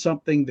written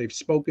something, they've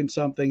spoken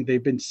something,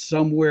 they've been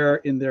somewhere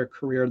in their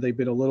career, they've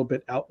been a little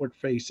bit outward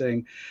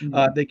facing.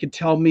 They could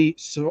tell me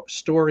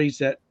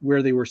stories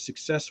where they were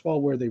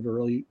successful, where they were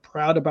really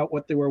proud about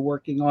what they were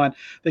working on.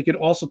 They could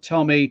also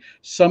tell me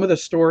some of the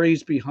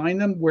stories behind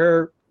them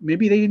where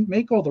maybe they didn't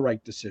make all the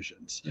right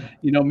decisions.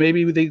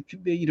 Maybe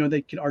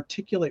they can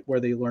articulate where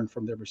they learned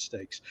from their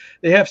mistakes.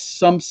 They have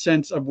some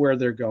sense of where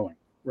they're going.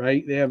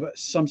 Right? They have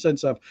some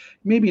sense of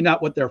maybe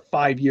not what their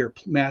 5-year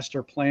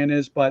master plan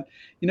is, but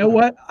you know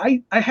what?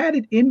 I had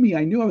it in me.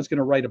 I knew I was going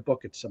to write a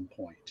book at some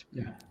point.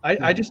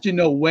 I just didn't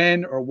know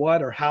when or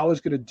what or how I was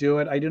going to do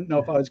it. I didn't know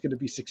if I was going to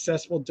be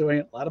successful doing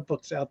it. A lot of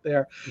books out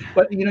there,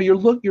 but you're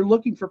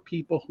looking for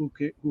people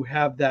who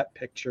have that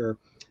picture.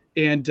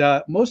 And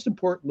most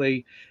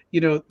importantly,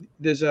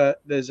 there's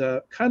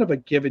a kind of a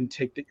give and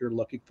take that you're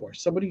looking for.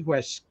 Somebody who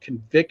has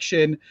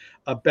conviction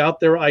about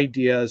their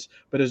ideas,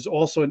 but is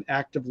also an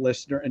active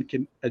listener and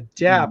can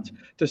adapt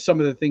to some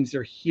of the things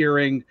they're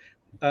hearing,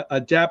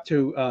 adapt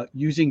to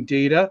using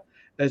data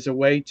as a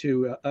way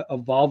to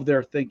evolve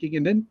their thinking,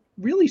 and then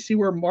really see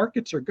where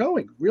markets are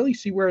going, really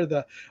see where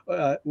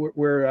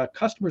where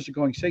customers are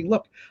going, saying,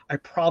 look, I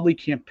probably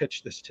can't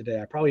pitch this today.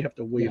 I probably have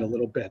to wait a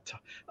little bit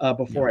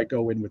before I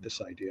go in with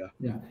this idea.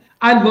 Yeah.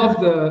 I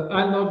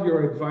love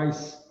your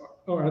advice,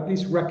 or at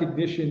least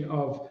recognition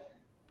of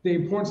the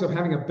importance of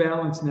having a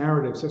balanced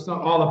narrative. So it's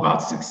not all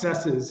about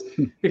successes,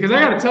 because I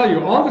got to tell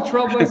you, all the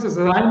trailblazers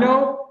that I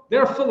know,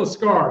 they're full of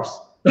scars.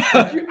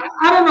 I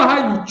don't know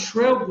how you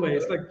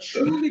trailblaze, like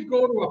truly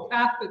go to a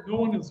path that no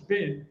one has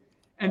been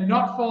and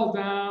not fall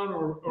down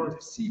or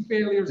see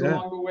failures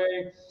along the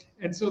way.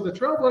 And so the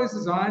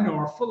trailblazers I know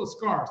are full of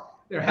scars.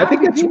 They're happy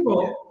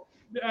people,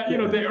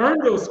 they earn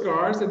those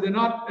scars and they're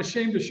not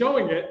ashamed of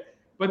showing it,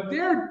 but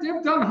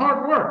they've done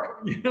hard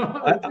work.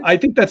 I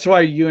think that's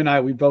why you and I,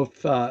 we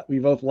both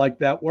like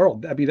that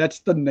world. I mean, that's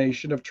the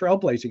nation of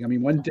trailblazing. I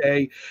mean, one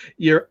day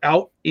you're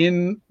out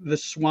in the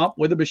swamp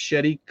with a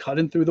machete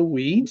cutting through the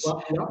weeds,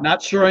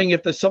 not sure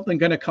if there's something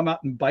going to come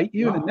out and bite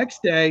you. And the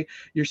next day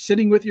you're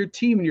sitting with your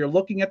team and you're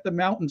looking at the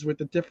mountains with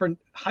the different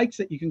hikes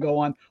that you can go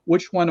on.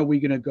 Which one are we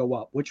going to go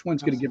up? Which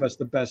one's going to give us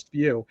the best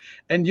view?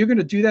 And you're going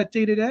to do that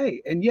day to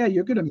day. And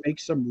you're going to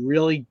make some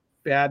really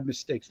bad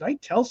mistakes. And I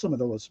tell some of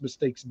those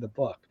mistakes in the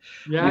book.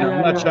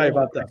 I'm not shy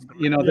about them.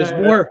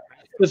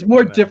 There's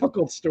more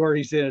difficult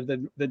stories in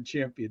it than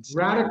champions.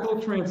 Radical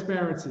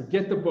transparency.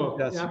 Get the book.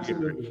 Yes.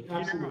 Absolutely.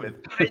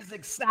 With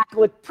Isaac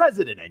Sacklett,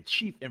 President and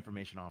Chief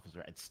Information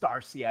Officer at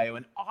Star CIO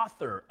and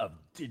author of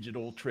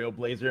Digital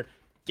Trailblazer.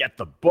 Get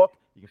the book.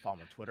 You can follow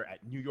him on Twitter at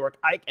New York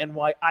Ike,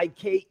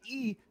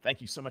 NYIKE.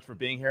 Thank you so much for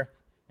being here.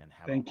 And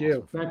Thank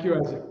you,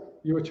 Isaac.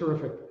 You were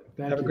terrific.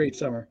 Have a great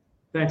summer.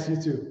 Thanks,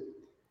 you too.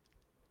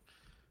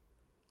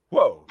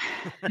 Whoa.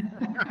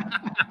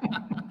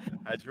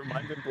 Has your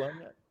mind been blown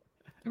yet?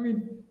 I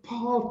mean,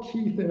 Paul,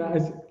 Keith, and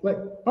Isaac, like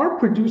our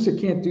producer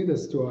can't do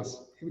this to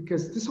us,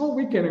 because this whole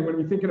weekend I'm going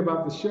to be thinking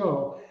about the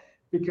show,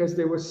 because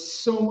there was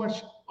so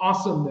much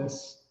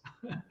awesomeness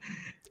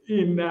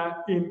in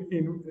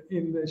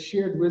the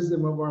shared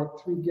wisdom of our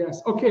 3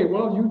 guests. Okay,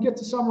 well, you get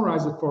to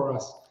summarize it for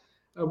us.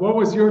 What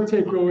was your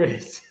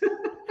takeaways?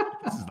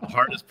 This is the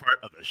hardest part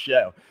of the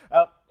show.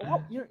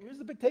 Here's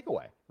the big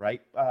takeaway, right?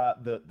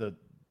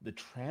 The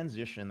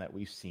transition that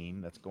we've seen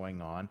that's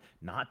going on,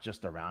 not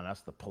just around us,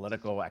 the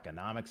political,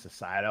 economic,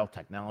 societal,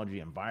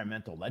 technology,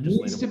 environmental,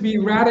 legislative. Needs to be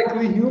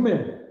radically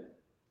human.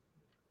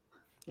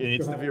 It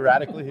needs to be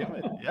radically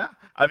human. Yeah.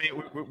 I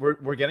mean,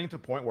 we're getting to a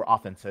point where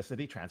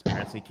authenticity,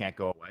 transparency can't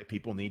go away.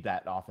 People need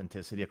that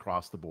authenticity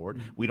across the board.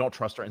 We don't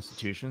trust our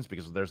institutions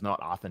because there's not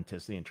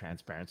authenticity and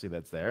transparency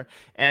that's there.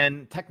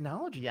 And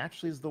technology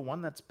actually is the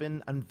one that's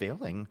been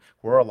unveiling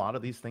where a lot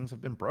of these things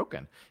have been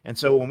broken. And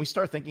so when we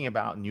start thinking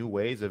about new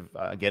ways of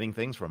getting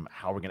things, from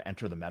how we're going to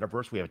enter the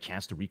metaverse, we have a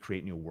chance to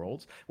recreate new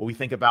worlds. When we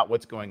think about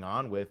what's going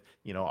on with,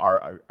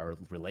 our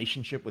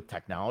relationship with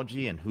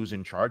technology and who's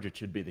in charge, it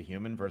should be the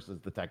human versus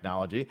the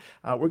technology.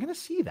 We're going to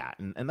see that.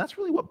 And that's really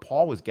really what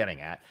Paul was getting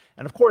at.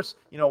 And of course,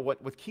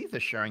 what Keith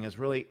is sharing is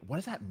really, what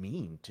does that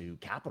mean to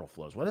capital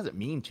flows? What does it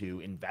mean to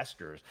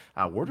investors?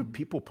 Where do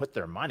people put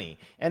their money?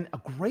 And a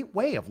great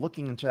way of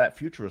looking into that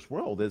futurist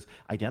world is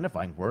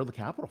identifying where are the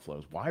capital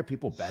flows. Why are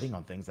people betting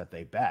on things that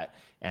they bet?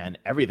 And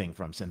everything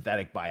from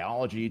synthetic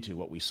biology to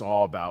what we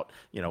saw about,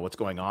 what's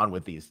going on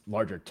with these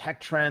larger tech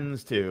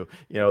trends to,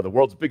 the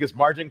world's biggest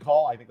margin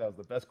call. I think that was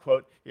the best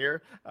quote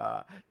here.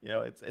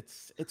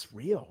 It's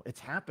real. It's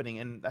happening.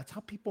 And that's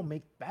how people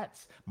make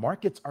bets.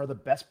 Markets are the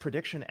best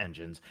prediction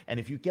engines. And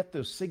if you get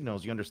those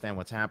signals, you understand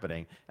what's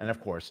happening. And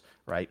of course,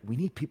 right, we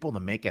need people to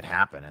make it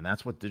happen. And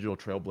that's what Digital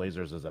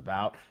Trailblazers is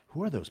about.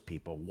 Who are those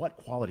people? What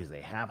qualities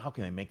they have? How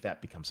can they make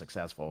that become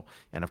successful?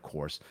 And of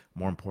course,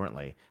 more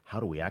importantly, how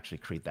do we actually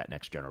create that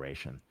next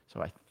generation?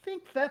 So I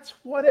think that's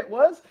what it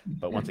was.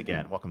 But once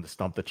again, welcome to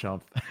Stump the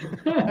Chump.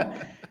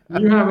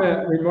 You have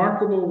a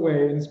remarkable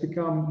way, and it's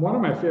become one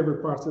of my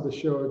favorite parts of the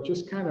show,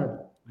 just kind of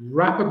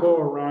wrap a bow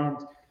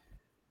around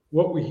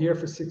what we hear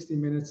for 60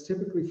 minutes,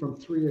 typically from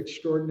three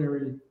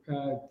extraordinary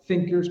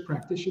thinkers,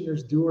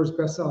 practitioners, doers,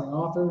 best-selling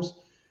authors.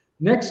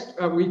 Next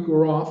week,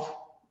 we're off.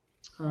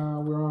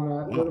 We're on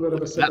a little bit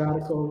of a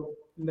sabbatical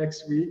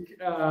next week.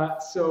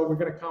 So we're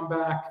going to come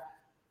back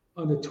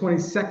on the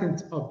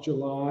 22nd of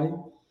July.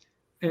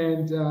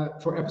 And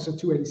for episode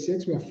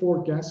 286, we have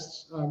 4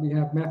 guests. We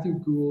have Matthew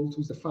Gould,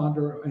 who's the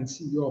founder and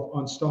CEO of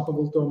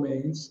Unstoppable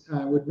Domains.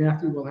 With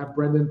Matthew, we'll have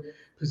Brendan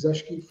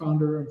Pazeshki,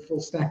 founder and full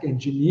stack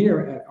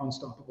engineer at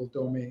Unstoppable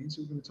Domains.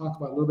 We're going to talk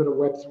about a little bit of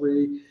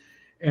Web3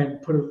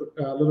 and put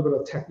a little bit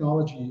of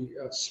technology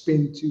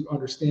spin to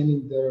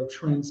understanding the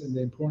trends and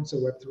the importance of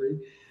Web3.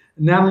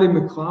 Natalie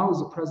McLeod is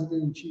the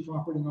president and chief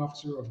operating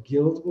officer of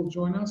Guild, will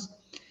join us.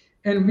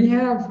 And we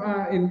have,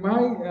 in my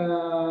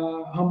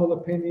humble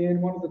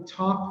opinion, one of the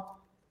top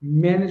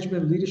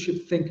management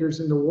leadership thinkers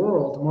in the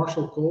world,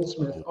 Marshall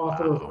Goldsmith,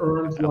 author of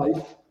Earned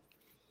Life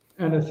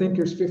and a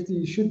Thinkers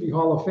 50, should be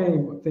Hall of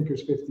Fame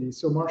Thinkers 50.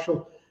 So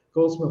Marshall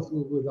Goldsmith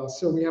will be with us.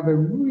 So we have a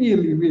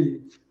really,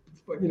 really,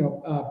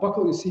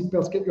 buckle your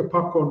seatbelts, get your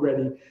popcorn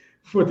ready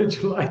for the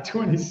July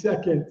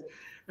 22nd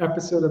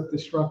episode of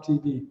Disrupt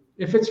TV.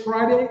 If it's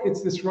Friday,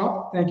 it's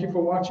Disrupt. Thank you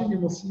for watching,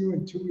 and we'll see you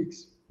in 2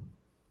 weeks.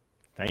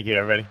 Thank you,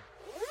 everybody.